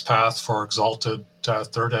Onyx Path for Exalted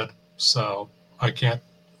Third Ed, so I can't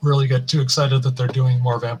really get too excited that they're doing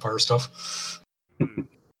more vampire stuff.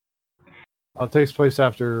 It takes place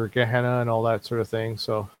after Gehenna and all that sort of thing.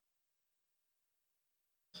 So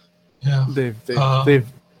yeah, they've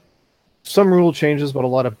some rule changes, but a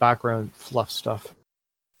lot of background fluff stuff.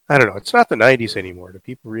 I don't know. It's not the 90s anymore. Do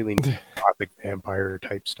people really need gothic vampire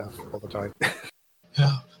type stuff all the time?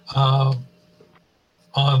 Yeah.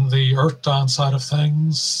 On the Earth Dawn side of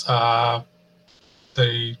things,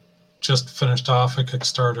 they just finished off a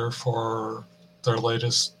Kickstarter for their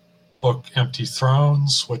latest book, Empty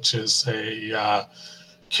Thrones, which is a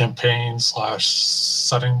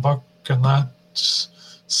campaign/setting book in that.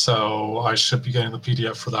 So I should be getting the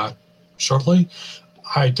PDF for that shortly.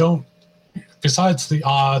 Besides the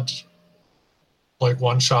odd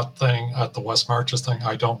one-shot thing at the West Marches thing,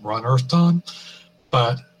 I don't run Earth Dawn,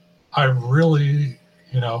 but I really,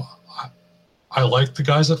 I like the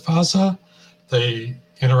guys at FASA. They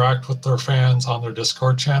interact with their fans on their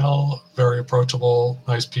Discord channel, very approachable,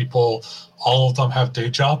 nice people. All of them have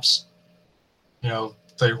day jobs.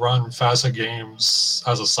 They run FASA games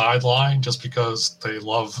as a sideline just because they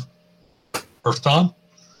love Earth Dawn.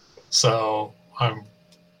 So I'm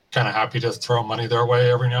kind of happy to throw money their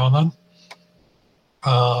way every now and then.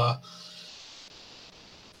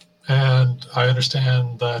 And I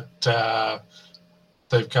understand that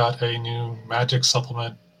they've got a new Magic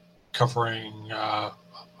supplement covering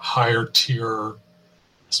higher tier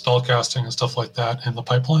spellcasting and stuff like that in the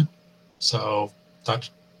pipeline. So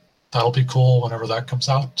that'll be cool whenever that comes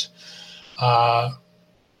out.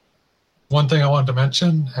 One thing I wanted to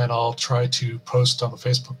mention, and I'll try to post on the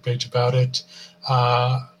Facebook page about it,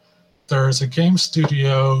 there's a game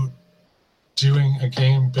studio doing a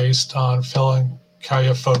game based on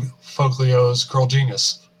Kaya Foglio's Girl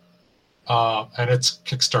Genius. And it's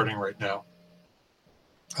kickstarting right now.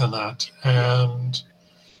 And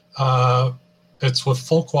it's with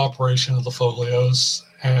full cooperation of the Foglios,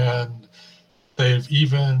 and they've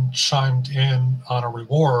even chimed in on a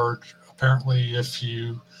reward. Apparently, if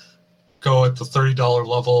you go at the $30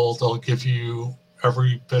 level, they'll give you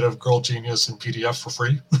every bit of Girl Genius in PDF for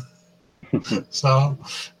free. So,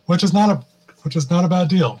 which is not a bad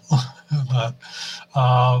deal. But,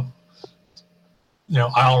 I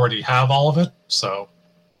already have all of it. So,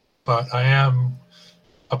 but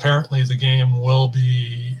apparently the game will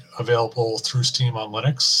be available through Steam on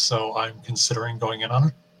Linux. So I'm considering going in on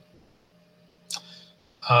it.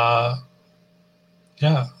 I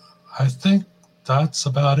think that's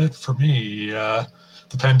about it for me. The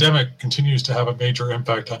pandemic continues to have a major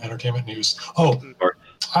impact on entertainment news. Oh,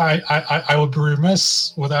 I would be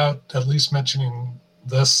remiss without at least mentioning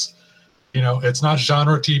this. It's not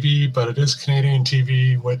genre TV, but it is Canadian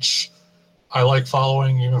TV, which I like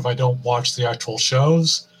following, even if I don't watch the actual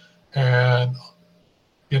shows. And,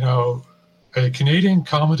 a Canadian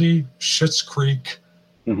comedy, Schitt's Creek,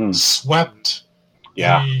 swept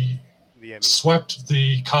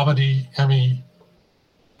the Comedy Emmy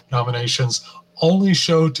nominations. Only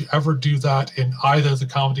show to ever do that in either the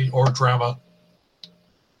comedy or drama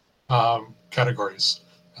categories.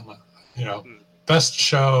 And, best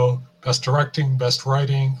show, best directing, best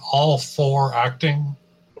writing, all four acting.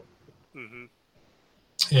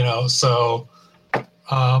 So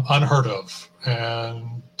unheard of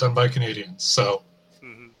and done by Canadians. So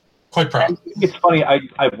quite proud. It's funny.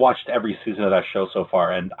 I've watched every season of that show so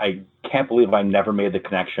far, and I can't believe I never made the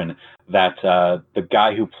connection that the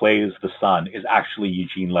guy who plays the son is actually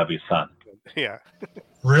Eugene Levy's son. Yeah.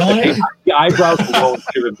 Really? The eyebrows alone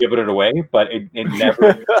should have given it away, but it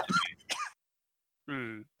never.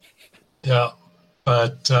 Yeah,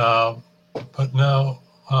 but no,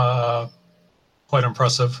 quite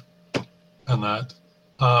impressive in that.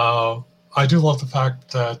 I do love the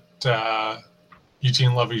fact that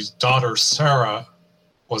Eugene Levy's daughter, Sarah,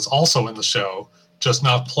 was also in the show, just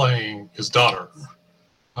not playing his daughter.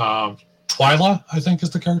 Twyla, I think,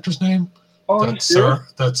 is the character's name. Oh, that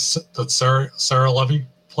Sarah Levy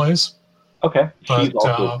plays. Okay. But, she's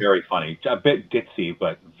also very funny. A bit ditzy,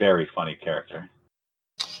 but very funny character.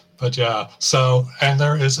 But yeah, and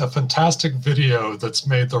there is a fantastic video that's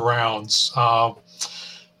made the rounds.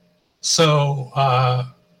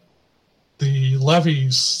 The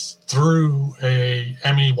Levys threw a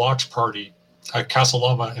Emmy watch party at Casa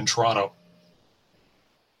Loma in Toronto.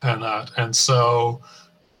 And so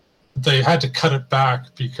they had to cut it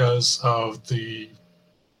back because of the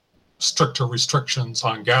stricter restrictions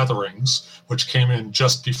on gatherings, which came in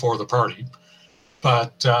just before the party.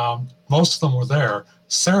 But most of them were there.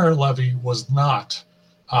 Sarah Levy was not.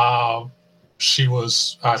 She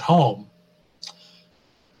was at home.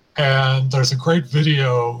 And there's a great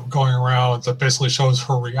video going around that basically shows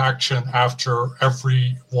her reaction after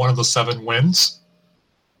every one of the 7 wins,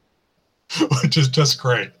 which is just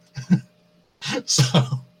great. So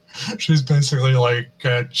she's basically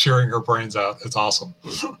cheering her brains out. It's awesome.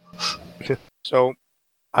 So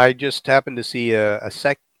I just happened to see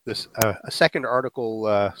the this a second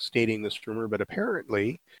article stating this rumor, but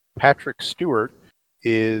apparently Patrick Stewart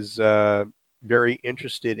is very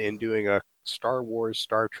interested in doing a Star Wars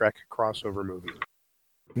Star Trek crossover movie.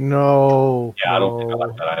 No. Yeah, I don't think I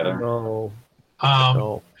like that either. No.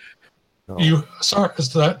 Um, No. Sorry,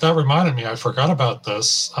 that reminded me. I forgot about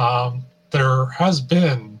this. There has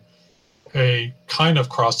been a kind of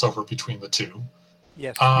crossover between the two.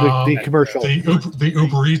 Yes. The commercial. The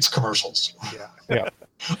Uber Eats commercials. Yeah.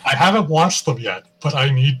 I haven't watched them yet, but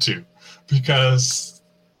I need to, because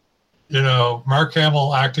Mark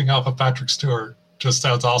Hamill acting off of Patrick Stewart just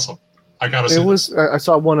sounds awesome. I gotta see. I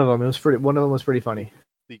saw one of them. One of them was pretty funny.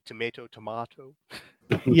 The tomato.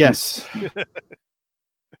 Yes.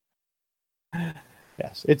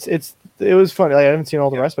 Yes. It was funny. Like, I haven't seen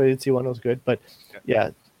all the rest, but I did see one that was good. But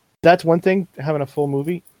yeah, that's one thing. Having a full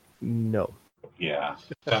movie, no. Yeah.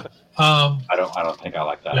 Yeah. I don't think I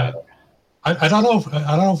like that Yeah. either. I don't know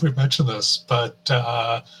if we've mentioned this, but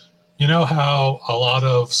you know how a lot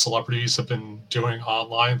of celebrities have been doing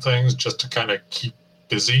online things just to kind of keep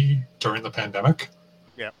busy during the pandemic?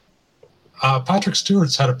 Yeah. Patrick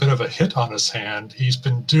Stewart's had a bit of a hit on his hand. He's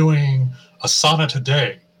been doing a sonnet a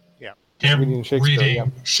day. Yeah. Him Reading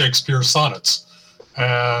reading Shakespeare, Shakespeare sonnets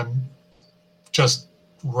and just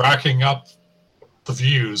racking up the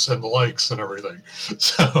views and the likes and everything.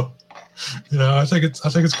 So, I think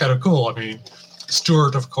it's kind of cool. I mean,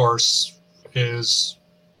 Stewart, of course, is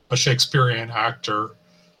a Shakespearean actor.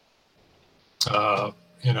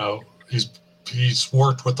 He's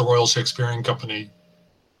worked with the Royal Shakespearean Company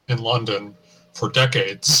in London for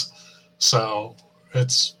decades, so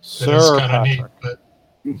it is kind of neat. But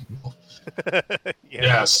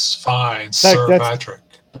yes, fine, Sir Patrick.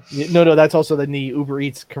 No, that's also the Uber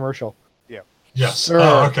Eats commercial. Yes, Sir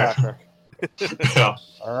okay. Patrick. Yeah.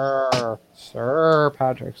 Sir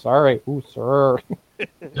Patrick. Sorry. Ooh, sir.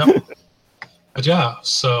 Yep. But yeah,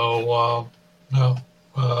 so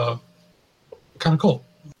kind of cool.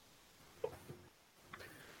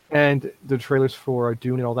 And the trailers for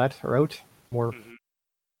Dune and all that are out, which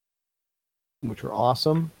are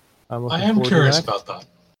awesome. I am curious about that.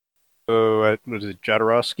 So was it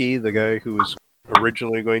Jodorowsky, the guy who was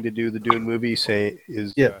originally going to do the Dune movie,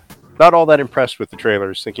 is not all that impressed with the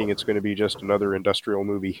trailers, thinking it's going to be just another industrial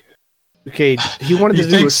movie. Okay, he wanted to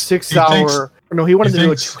do a 6-hour. No, he wanted to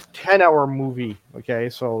do a 10-hour movie. Okay,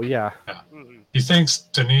 so yeah. He thinks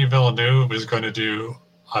Denis Villeneuve is going to do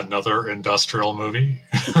another industrial movie.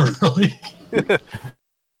 Really?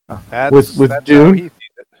 With Dune?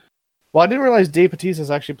 Well, I didn't realize Dave Bautista is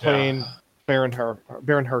actually playing Baron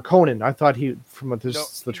Harkonnen. I thought from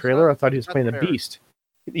the trailer, I thought he was playing the Beast.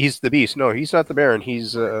 He's the Beast. No, he's not the Baron.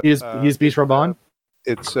 He's Beast Raban?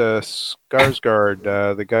 It's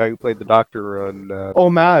Skarsgård, the guy who played the Doctor on...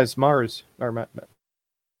 Mars. Mars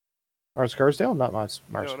Scarsdale? Not Mars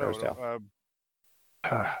Scarsdale.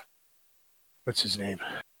 What's his name?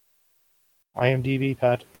 IMDb,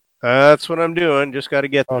 Pat. That's what I'm doing. Just got to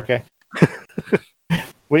get there. Okay.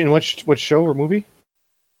 Wait, in which show or movie?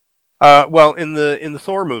 Well, in the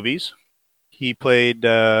Thor movies, he played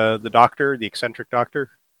the Doctor, the eccentric Doctor.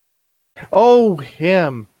 Oh,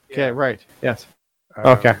 him. Okay, right. Yes.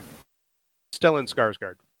 Okay. Stellan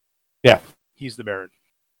Skarsgård. Yeah. He's the Baron.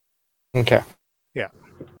 Okay. Yeah.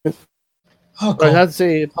 Oh, cool. But I'd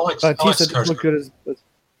say Batista did look good as...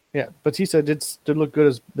 Yeah, Batista did look good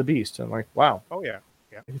as the Beast. I'm like, wow. Oh, yeah.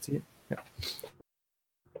 I can see it. Yeah.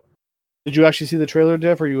 Did you actually see the trailer,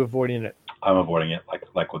 Jeff, or are you avoiding it? I'm avoiding it,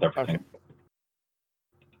 like with everything. Okay.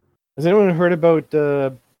 Has anyone heard about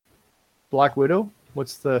Black Widow?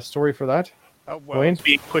 What's the story for that? It's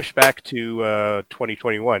being pushed back to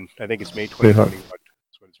 2021. I think it's May 2021. That's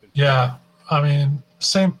what it's been. Yeah, I mean,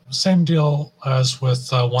 same deal as with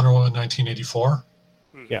Wonder Woman 1984.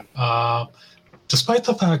 Yeah. Despite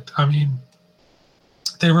the fact, I mean,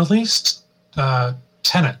 they released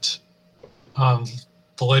Tenet, the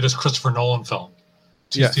latest Christopher Nolan film,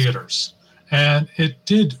 to theaters, and it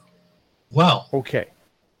did well. Okay.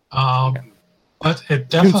 But it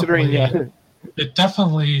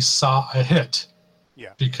definitely saw a hit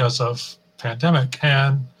because of pandemic,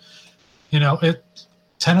 and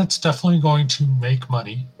Tenet's definitely going to make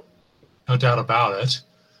money, no doubt about it.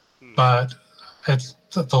 But it's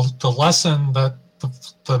the lesson that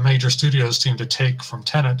the major studios seem to take from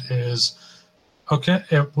Tenet is, okay,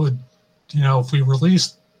 it would, if we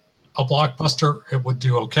released a blockbuster, it would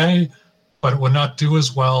do okay, but it would not do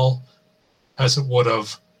as well as it would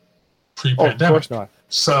have pre-pandemic. Oh, of course not.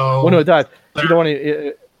 So, you don't want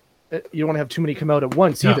to have too many come out at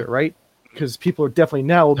once either, right? Because people are definitely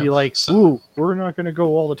now will be like, "Ooh, we're not going to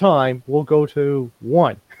go all the time. We'll go to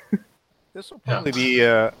one." This will probably be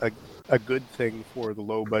a good thing for the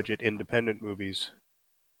low budget independent movies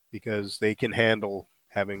because they can handle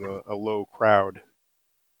having a low crowd,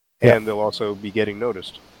 and they'll also be getting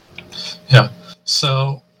noticed. Yeah.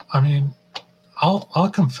 So I mean, I'll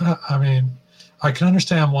confess. I mean, I can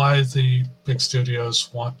understand why the big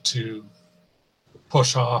studios want to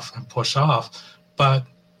push off, but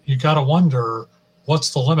you got to wonder,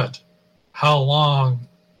 what's the limit? How long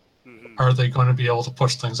are they going to be able to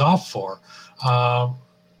push things off for?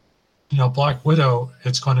 Black Widow,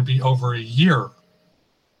 it's going to be over a year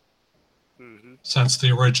since the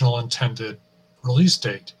original intended release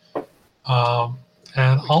date.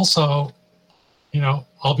 And also,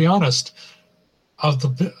 I'll be honest, of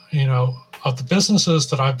the businesses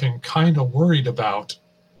that I've been kind of worried about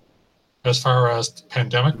as far as the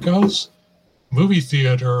pandemic goes, movie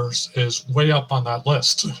theaters is way up on that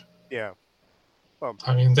list. Yeah. Well,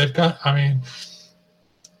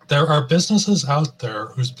 there are businesses out there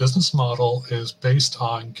whose business model is based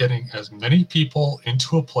on getting as many people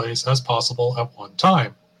into a place as possible at one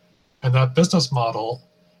time. And that business model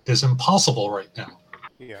is impossible right now.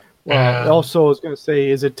 Yeah. Well, also, I was going to say,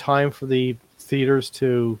 is it time for the theaters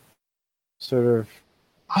to sort of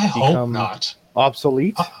I hope not.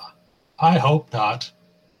 Obsolete? I hope not.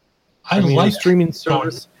 I mean, like streaming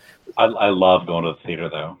service. I love going to the theater,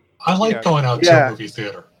 though. I like going out to a movie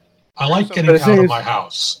theater. I like getting out of my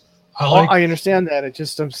house. I understand that.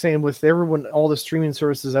 I'm saying with everyone, all the streaming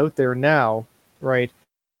services out there now, right?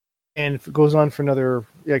 And if it goes on for another,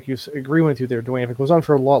 like you agree with you there, Dwayne, if it goes on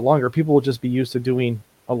for a lot longer, people will just be used to doing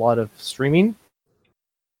a lot of streaming.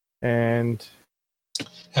 And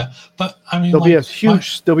yeah, but I mean, there'll be a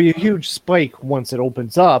huge spike once it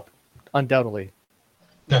opens up, undoubtedly.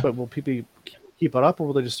 Yeah. But will people keep it up, or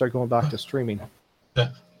will they just start going back to streaming?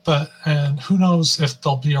 Yeah. And who knows if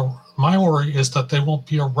they'll be my worry is that they won't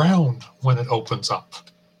be around when it opens up.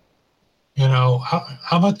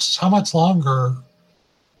 How much longer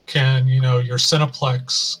can your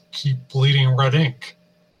Cineplex keep bleeding red ink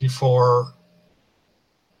before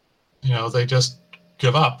they just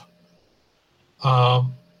give up?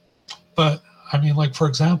 But I mean, like, for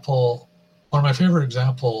example, one of my favorite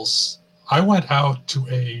examples, I went out to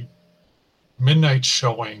a midnight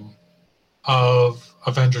showing of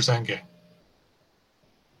Avengers Endgame.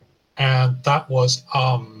 And that was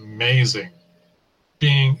amazing.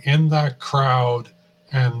 Being in that crowd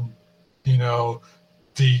and,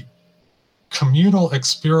 the communal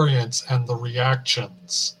experience and the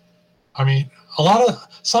reactions. I mean,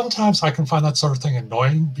 sometimes I can find that sort of thing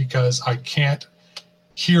annoying because I can't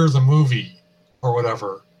hear the movie or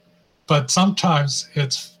whatever. But sometimes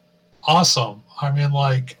it's awesome. I mean,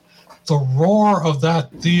 like, the roar of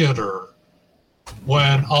that theater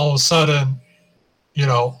when all of a sudden,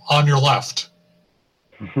 on your left,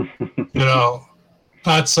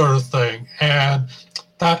 that sort of thing. And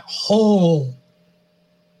that whole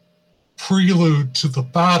prelude to the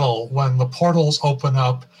battle when the portals open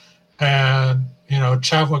up and,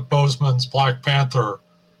 Chadwick Boseman's Black Panther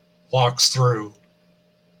walks through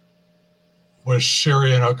with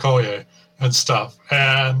Shiri and Okoye and stuff.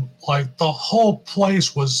 And, like, the whole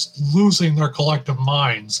place was losing their collective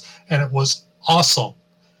minds, and it was awesome.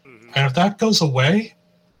 And if that goes away,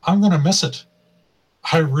 I'm going to miss it.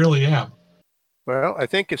 I really am. Well, I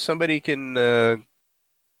think if somebody can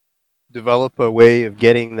develop a way of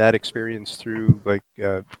getting that experience through,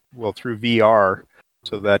 through VR,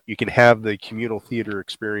 so that you can have the communal theater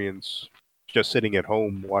experience just sitting at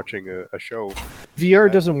home watching a show.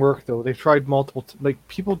 VR doesn't work, though. They've tried multiple...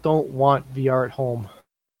 people don't want VR at home.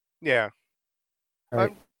 Yeah.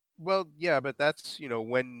 Right. Well, yeah, but that's,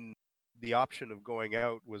 when the option of going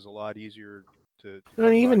out was a lot easier to...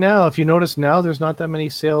 And even now, if you notice now, there's not that many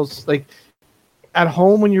sales. Like, at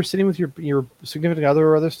home when you're sitting with your significant other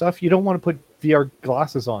or other stuff, you don't want to put VR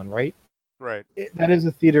glasses on, right? Right. That is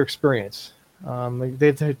a theater experience. Like they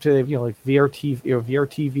have to, like VR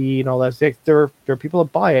TV and all that. There are people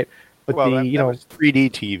that buy it, but that was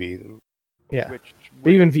 3D TV. Yeah. But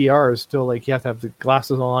even VR is still like you have to have the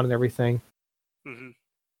glasses on and everything. Mm-hmm.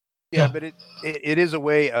 Yeah, but it is a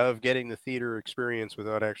way of getting the theater experience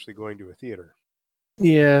without actually going to a theater.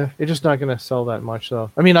 Yeah, it's just not going to sell that much,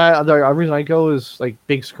 though. I mean, the reason I go is like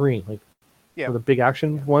big screen, like for the big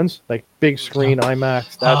action ones, like big screen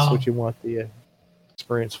IMAX. That's what you want the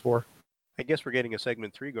experience for. I guess we're getting a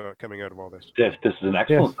segment 3 coming out of all this. This is an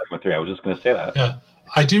excellent segment 3. I was just going to say that. Yeah,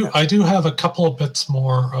 I do have a couple of bits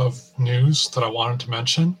more of news that I wanted to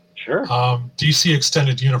mention. Sure. DC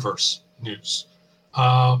Extended Universe news.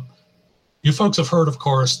 You folks have heard, of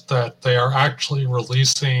course, that they are actually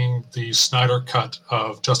releasing the Snyder Cut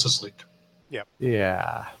of Justice League. Yeah.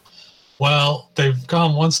 Yeah. Well, they've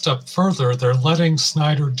gone one step further. They're letting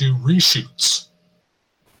Snyder do reshoots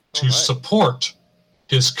to my. support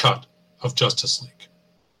his cut of Justice League.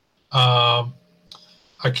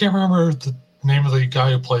 I can't remember the name of the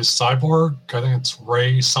guy who plays Cyborg. I think it's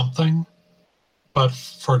Ray something. But,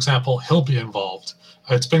 for example, he'll be involved.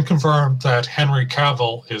 It's been confirmed that Henry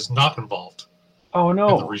Cavill is not involved Oh in the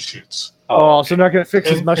no. reshoots. Oh, so they're not going to fix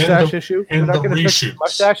his In mustache the- issue? in They're not the going to fix his reshoots.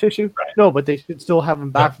 mustache issue? Right. No, but they should still have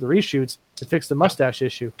him back for the reshoots to fix the mustache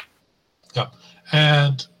issue. Yeah.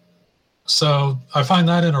 And so I find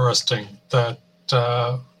that interesting that,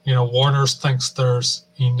 Warner's thinks there's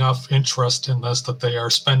enough interest in this that they are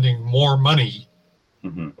spending more money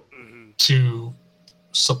hmm Mhm. to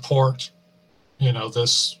support,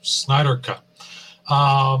 this Snyder cut.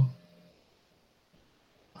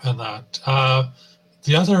 And that.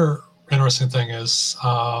 The other interesting thing is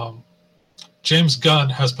James Gunn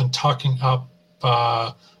has been talking up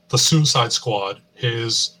the Suicide Squad,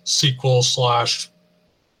 his sequel /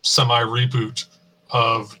 semi-reboot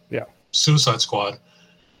of Suicide Squad.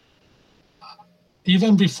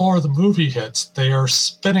 Even before the movie hits, they are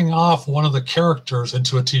spinning off one of the characters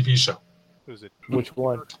into a TV show. Who's it? Which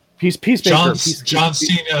one? Peacemaker. John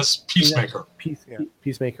Cena's Peacemaker.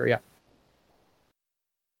 Peacemaker, yeah.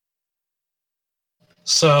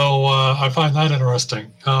 So I find that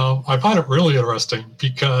interesting. I find it really interesting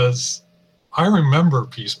because I remember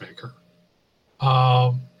Peacemaker.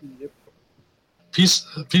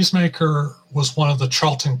 Peacemaker was one of the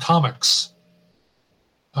Charlton Comics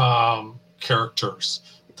characters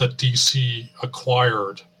that DC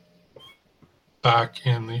acquired back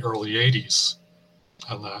in the early 80s.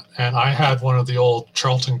 And I had one of the old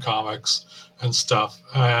Charlton comics and stuff.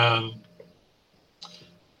 And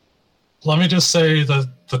let me just say that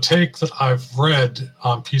the take that I've read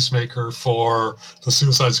on Peacemaker for the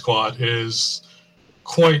Suicide Squad is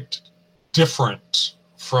quite different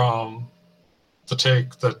from the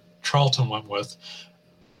take that Charlton went with.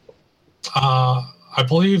 I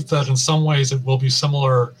believe that in some ways it will be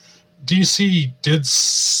similar. DC did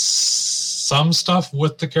some stuff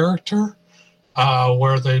with the character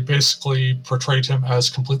where they basically portrayed him as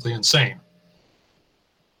completely insane.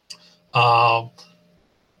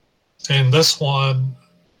 In this one,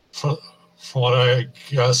 from what I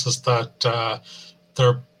guess, is that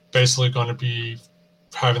they're basically going to be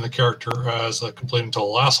having the character as a complete and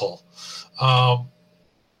total asshole.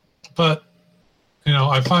 But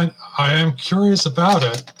I am curious about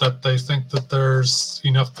it that they think that there's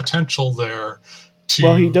enough potential there to.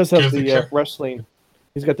 Well, he does have give the wrestling.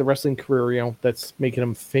 He's got the wrestling career, that's making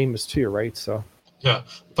him famous too, right? So. Yeah,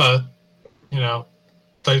 but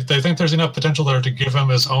they think there's enough potential there to give him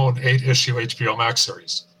his own 8-issue HBO Max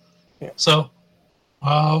series. Yeah. So,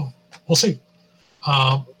 we'll see.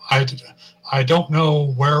 I don't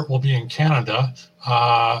know where it will be in Canada.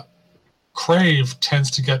 Crave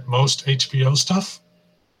tends to get most HBO stuff.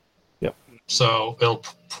 Yep. So it'll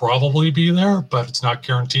probably be there, but it's not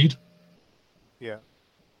guaranteed. Yeah.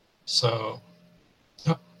 So,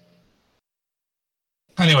 yep.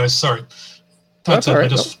 Anyways, sorry. That's it. all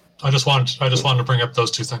right. I just wanted to bring up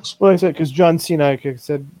those two things. Well, I said because John Cena, like I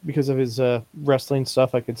said, because of his wrestling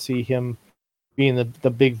stuff, I could see him being the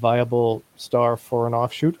big viable star for an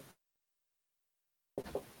offshoot.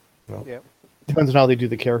 Yep. Depends on how they do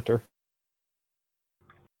the character.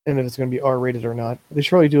 And if it's going to be R-rated or not. They should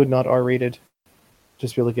probably do it not R-rated.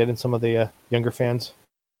 Just be able to get in some of the younger fans.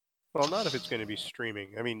 Well, not if it's going to be streaming.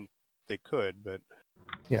 I mean, they could, but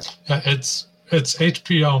Yeah. It's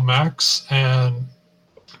HBO Max, and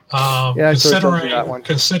Yeah, I sort of told you that one.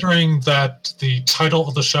 considering that the title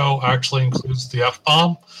of the show actually includes the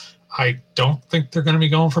F-bomb, I don't think they're going to be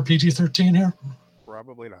going for PG-13 here.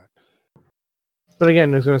 probably not. But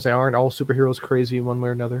again, I was going to say, aren't all superheroes crazy in one way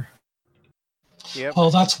or another? Yep. Well,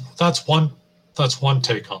 that's one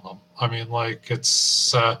take on them. I mean, like,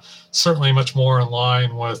 it's certainly much more in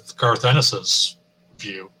line with Garth Ennis's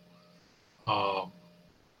view. Well,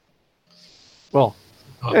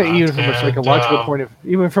 on yeah, that. even from a And, psychological point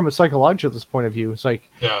of view, it's like,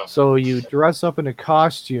 yeah, so you dress up in a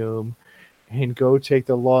costume and go take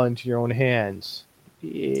the law into your own hands.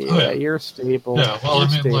 Yeah, yeah. you're stable. Yeah, well, you're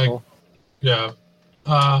I mean, like, stable. yeah,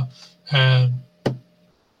 and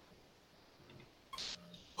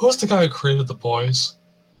who's the guy who created The Boys?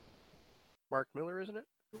 Mark Miller, isn't it?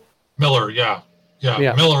 Miller, yeah.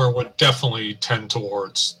 Yeah. Miller would definitely tend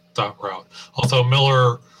towards that route. Although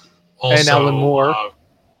Miller also And Alan Moore.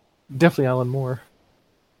 Definitely Alan Moore.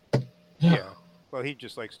 yeah. Well, he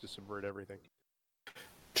just likes to subvert everything.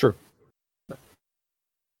 True.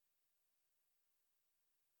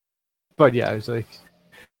 But yeah, it's like,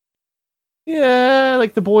 Yeah,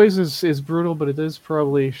 like The Boys is brutal, but it does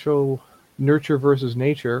probably show nurture versus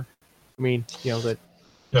nature. I mean, that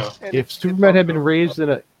Yeah. And if it's Superman had also- been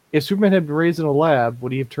raised in a lab,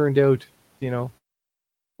 would he have turned out, well,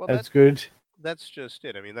 as good? that's just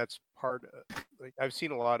it. I mean, that's part. Like I've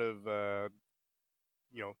seen a lot of, The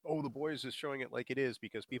Boys is showing it like it is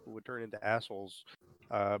because people would turn into assholes.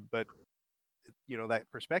 But that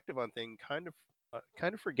perspective on thing kind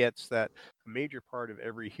of forgets that a major part of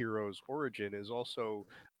every hero's origin is also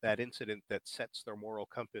that incident that sets their moral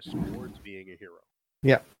compass towards being a hero.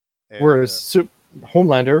 Yeah. And, Whereas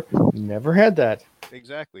Homelander never had that.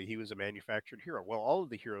 exactly, he was a manufactured hero. Well, all of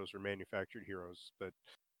the heroes were manufactured heroes, but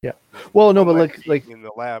Yeah. Well, no, but Homelander like being in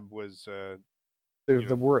the lab was. they're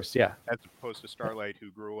the worst. Yeah. As opposed to Starlight,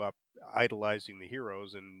 who grew up idolizing the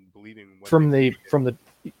heroes and believing what From the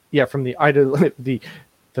idol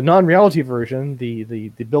the non-reality version, the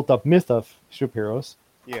built-up myth of superheroes,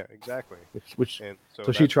 yeah, exactly. which And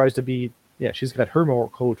so she tries to be. Yeah, she's got her moral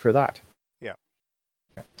code for that.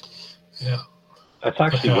 Yeah. That's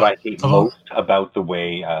actually what I hate most about the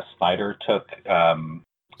way Snyder took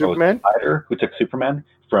Superman? Snyder, who took Superman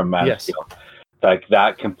from Man of Yes. Steel. Like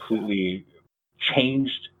that completely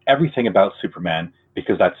changed everything about Superman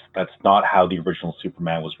because that's not how the original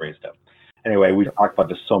Superman was raised up. Anyway, we've talked about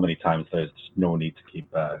this so many times. There's no need to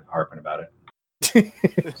keep harping about it.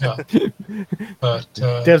 Yeah. But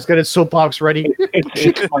Dev's got his soapbox ready.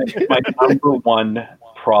 It's my number one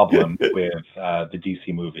problem with the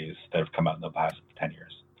DC movies that have come out in the past 10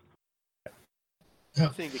 years.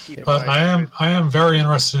 thing to keep in but mind. I am very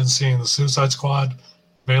interested in seeing the Suicide Squad,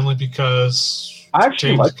 mainly because I actually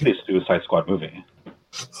James like the Suicide Squad movie.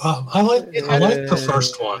 I like the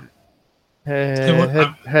first one.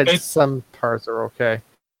 Had it- some parts are okay.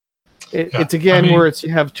 Yeah, It's again I mean- where you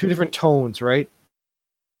have two different tones, right?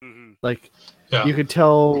 Mhm. Like Yeah. you could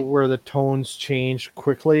tell where the tones changed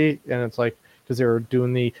quickly, and it's like because they were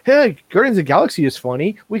doing the hey, Guardians of the Galaxy is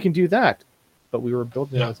funny, we can do that, but we were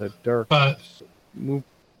building it Yeah. as a dark But move.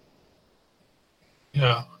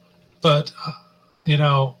 yeah, but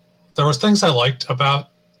there was things I liked about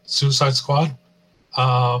Suicide Squad.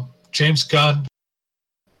 James Gunn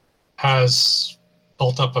has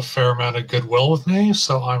built up a fair amount of goodwill with me,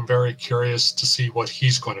 so I'm very curious to see what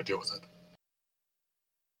he's going to do with it.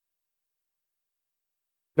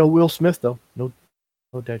 No Will Smith though, no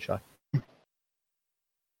Deadshot.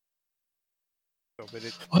 But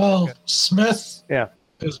it, Well, Okay. Smith Yeah.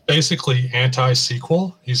 is basically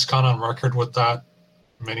anti-sequel. He's gone on record with that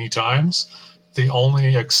many times. The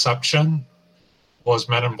only exception was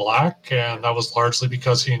Men in Black, and that was largely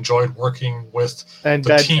because he enjoyed working with And The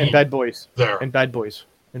bad team. and Bad Boys there. and Bad Boys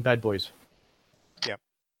and Bad Boys.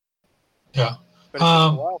 Yeah, but it took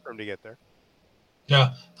a while for him to get there.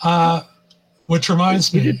 yeah. Which reminds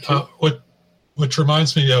He me, did too. which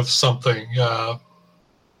reminds me of something.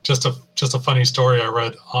 Just a funny story I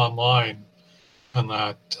read online, and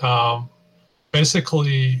that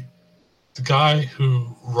basically the guy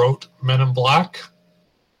who wrote Men in Black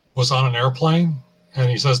was on an airplane, and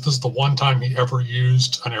he says this is the one time he ever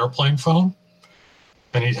used an airplane phone,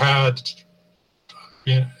 and he had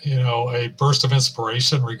a burst of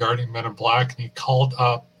inspiration regarding Men in Black, and he called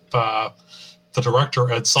up the director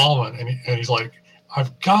Ed Solomon, and he's like,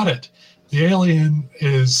 "I've got it. The alien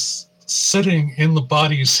is sitting in the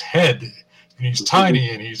body's head, and he's tiny,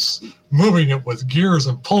 and he's moving it with gears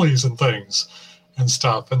and pulleys and things and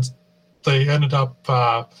stuff." And they ended up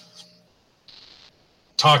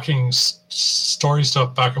talking story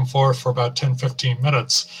stuff back and forth for about 10-15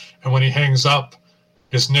 minutes, and when he hangs up,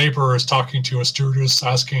 his neighbor is talking to a stewardess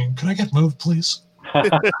asking, "Can I get moved, please?"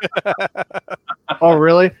 Oh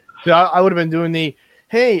really? So I would have been doing the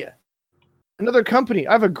hey, another company.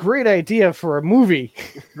 I have a great idea for a movie.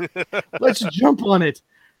 Let's jump on it.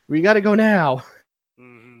 We got to go now.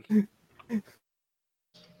 Mhm.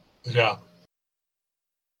 Yeah.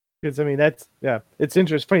 Because I mean it's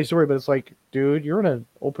interesting, funny story, but it's like, dude, you're on an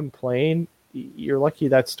open plane. You're lucky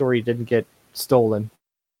that story didn't get stolen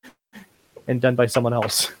and done by someone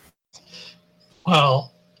else.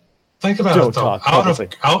 Well, think about Don't it though. talk Out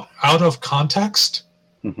publicly. of context,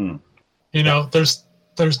 hmm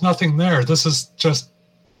there's nothing there. This is just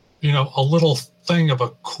a little thing of a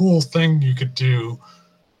cool thing you could do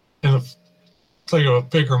in a thing of a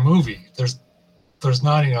bigger movie. There's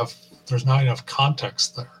not enough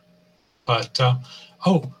context there. But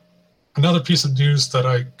another piece of news that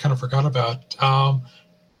I kind of forgot about.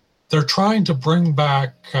 They're trying to bring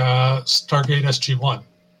back Stargate SG-1,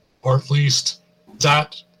 or at least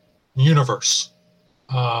that universe.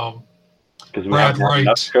 Because we Brad haven't had Wright.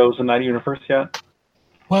 enough shows in that universe yet.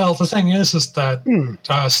 Well, the thing is that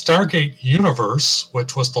Stargate Universe,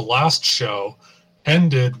 which was the last show,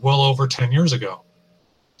 ended well over 10 years ago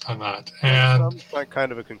on that. And Some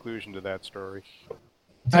kind of a conclusion to that story.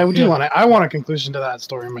 I want a conclusion to that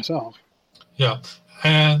story myself. Yeah.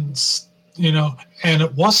 And, and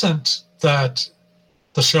it wasn't that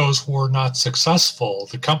the shows were not successful.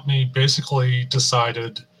 The company basically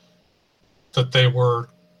decided that they were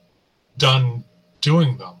done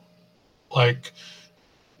doing them. Like,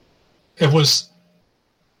 it was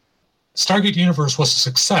Stargate Universe was a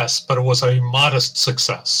success, but it was a modest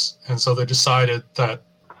success. And so they decided that,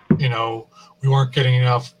 we weren't getting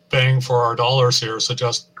enough bang for our dollars here, so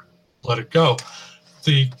just let it go.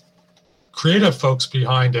 The creative folks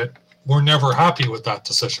behind it were never happy with that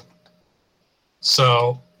decision.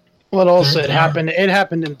 So, well, also it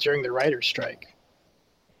happened during the writer's strike.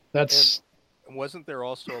 That's. And wasn't there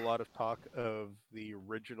also a lot of talk of the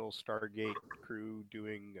original Stargate crew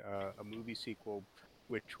doing a movie sequel,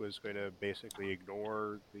 which was going to basically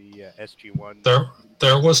ignore the SG-1?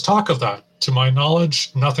 There was talk of that. To my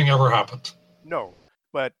knowledge, nothing ever happened. No,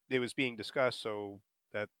 but it was being discussed, so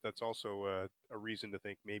that's also a reason to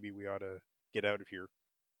think maybe we ought to get out of here.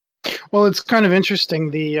 Well, it's kind of interesting.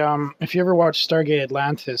 The if you ever watched Stargate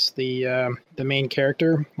Atlantis, the main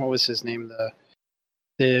character, what was his name?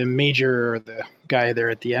 The major, or the guy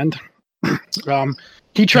there at the end.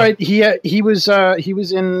 He tried. He was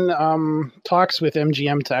in talks with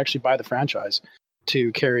MGM to actually buy the franchise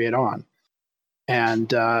to carry it on, and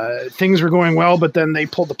things were going well. But then they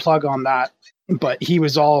pulled the plug on that. But he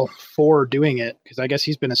was all for doing it because I guess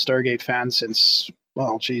he's been a Stargate fan since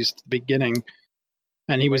the beginning.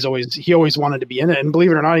 And he always wanted to be in it. And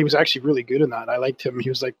believe it or not, he was actually really good in that. I liked him. He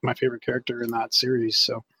was like my favorite character in that series.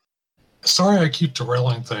 So, sorry, I keep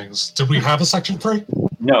derailing things. Did we have a section 3?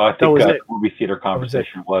 No, I think movie theater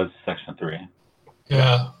conversation was section 3.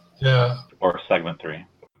 Yeah. Or segment 3.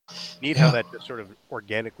 Neat how that just sort of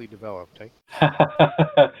organically developed, eh?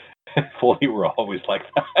 Fully, we're always like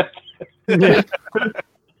that. Yeah.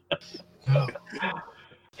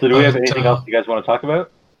 So, do we have anything else you guys want to talk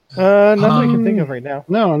about? Nothing I can think of right now.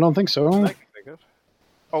 No, I don't think so. I can think of.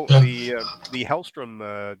 Oh, the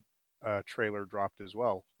Hellstrom trailer dropped as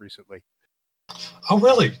well recently. Oh,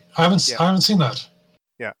 really? I haven't seen that.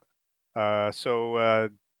 Yeah. So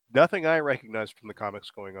nothing I recognize from the comics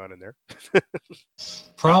going on in there.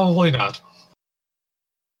 Probably not.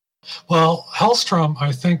 Well, Hellstrom,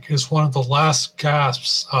 I think, is one of the last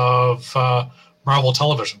gasps of Marvel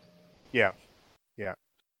Television. Yeah,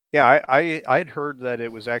 I'd heard that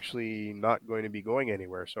it was actually not going to be going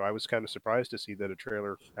anywhere, so I was kind of surprised to see that a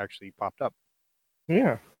trailer actually popped up.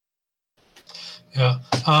 Yeah. Yeah.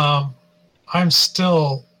 I'm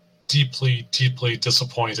still deeply, deeply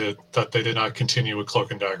disappointed that they did not continue with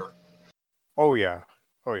Cloak and Dagger. Oh yeah.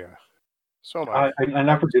 So much. I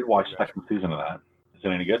never did watch the second season of that. Is it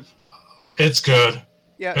any good? It's good.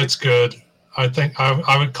 Yeah, it's good. I think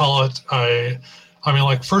I would call it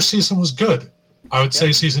first season was good. I would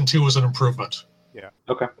say season 2 was an improvement. Yeah.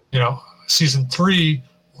 Okay. Season 3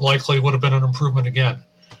 likely would have been an improvement again.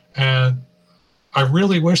 And I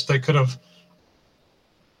really wish they could have.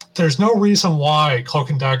 There's no reason why Cloak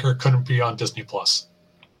and Dagger couldn't be on Disney Plus.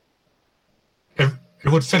 It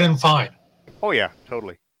would fit in fine. Oh yeah,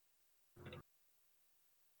 totally.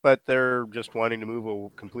 But they're just wanting to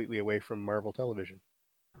move completely away from Marvel Television.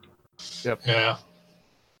 Yep. Yeah.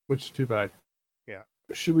 Which is too bad. Yeah.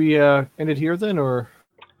 Should we end it here then, or?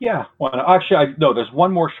 Yeah. Well, actually, there's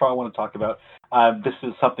one more show I want to talk about. This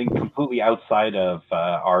is something completely outside of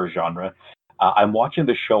our genre. I'm watching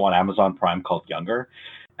this show on Amazon Prime called Younger.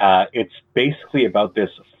 It's basically about this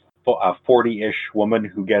 40-ish woman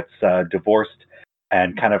who gets divorced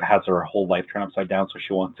and kind of has her whole life turned upside down. So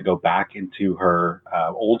she wants to go back into her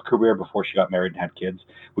old career before she got married and had kids,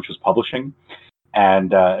 which was publishing.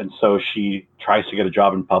 And so she tries to get a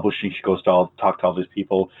job in publishing. She goes to talk to all these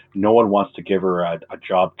people. No one wants to give her a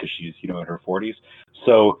job because she's, in her 40s.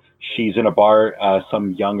 So she's in a bar.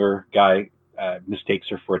 Some younger guy mistakes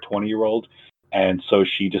her for a 20-year-old. And so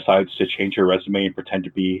she decides to change her resume and pretend to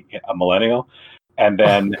be a millennial. And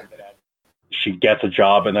then she gets a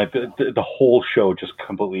job, and the whole show just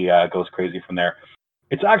completely goes crazy from there.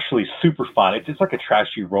 It's actually super fun. It's like a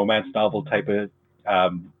trashy romance novel type of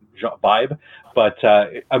vibe, but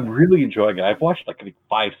I'm really enjoying it. I've watched I think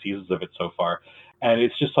 5 seasons of it so far, and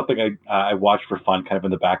it's just something I watch for fun, kind of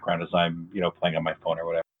in the background as I'm playing on my phone or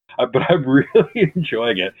whatever. But I'm really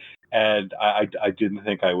enjoying it, and I didn't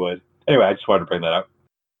think I would. Anyway, I just wanted to bring that up.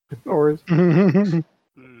 No worries.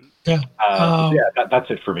 That's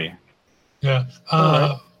it for me. Yeah.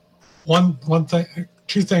 One thing,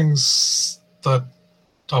 2 things that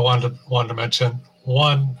I wanted to mention.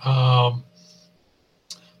 One,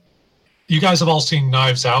 you guys have all seen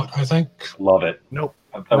Knives Out, I think. Love it. Nope.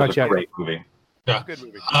 That Not was a yet. great movie. Yeah. Good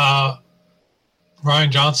movie.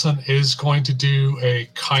 Ryan Johnson is going to do a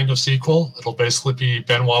kind of sequel. It'll basically be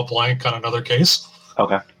Benoit Blanc on another case.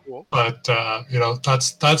 Okay. But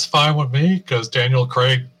that's fine with me because Daniel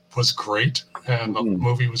Craig was great and the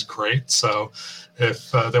movie was great. So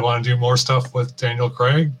if they want to do more stuff with Daniel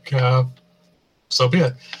Craig, so be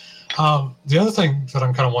it. The other thing that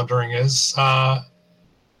I'm kind of wondering is,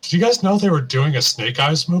 did you guys know they were doing a Snake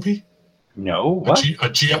Eyes movie? No. What? A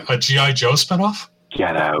G.I. Joe spinoff?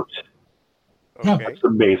 Get out. Yeah. Okay. That's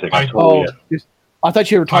amazing. I I- totally it. I thought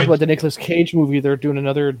you were talking I- about the Nicolas Cage movie. They're doing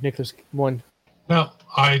another Nicolas one. No,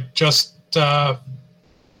 I just found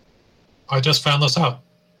this out.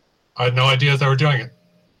 I had no idea they were doing it.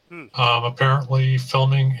 Apparently,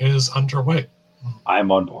 filming is underway.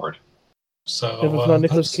 I'm on board. So If it's not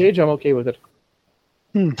Nicolas Cage, I'm okay with it.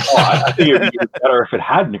 Oh, I think it would be better if it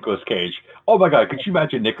had Nicolas Cage. Oh my god, could you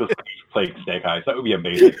imagine Nicolas Cage playing Snake Eyes? That would be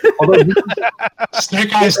amazing. Although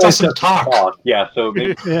Snake Eyes doesn't talk. Yeah, so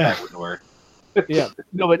maybe Yeah. that wouldn't work. Yeah,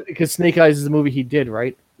 no, but because Snake Eyes is the movie he did,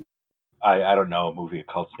 right? I don't know a movie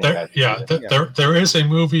called Snake Eyes. There is a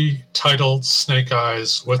movie titled Snake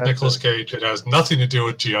Eyes with That's Nicolas Cage. It has nothing to do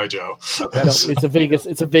with G.I. Joe. No, it's a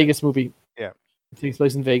Vegas movie. Yeah. It takes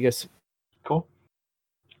place in Vegas. Cool.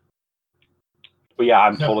 But yeah,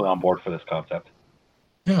 I'm Yeah. totally on board for this concept.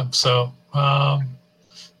 Yeah, so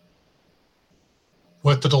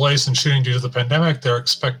with the delays in shooting due to the pandemic, they're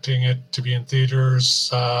expecting it to be in theaters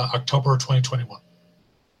October 2021.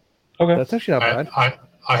 Okay. That's actually not bad.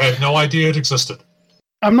 I had no idea it existed.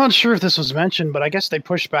 I'm not sure if this was mentioned, but I guess they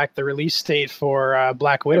pushed back the release date for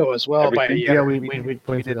Black Widow as well by a Everything- year. Yeah, we We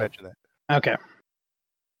pointed did that. mention that. Okay.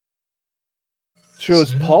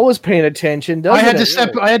 Shows Paul was paying attention. Doesn't I had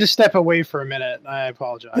it? to step away for a minute. I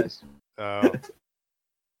apologize. Oh.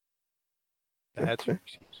 That's your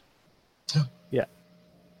excuse.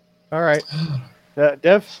 All right,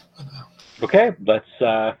 Dev. Okay, let's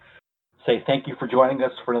say thank you for joining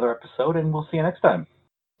us for another episode, and we'll see you next time.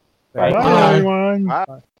 Bye. Bye. everyone.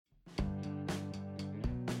 Bye.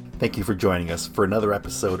 Thank you for joining us for another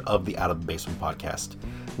episode of the Out of the Basement podcast.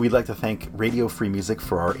 We'd like to thank Radio Free Music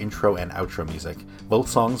for our intro and outro music. Both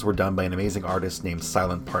songs were done by an amazing artist named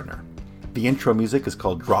Silent Partner. The intro music is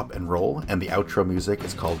called Drop and Roll, and the outro music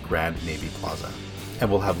is called Grand Navy Plaza. And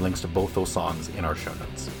we'll have links to both those songs in our show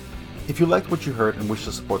notes. If you liked what you heard and wish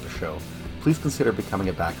to support the show, please consider becoming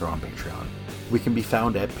a backer on Patreon. We can be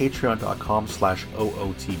found at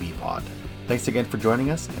patreon.com/OOTBpod. Thanks again for joining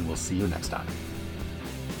us, and we'll see you next time.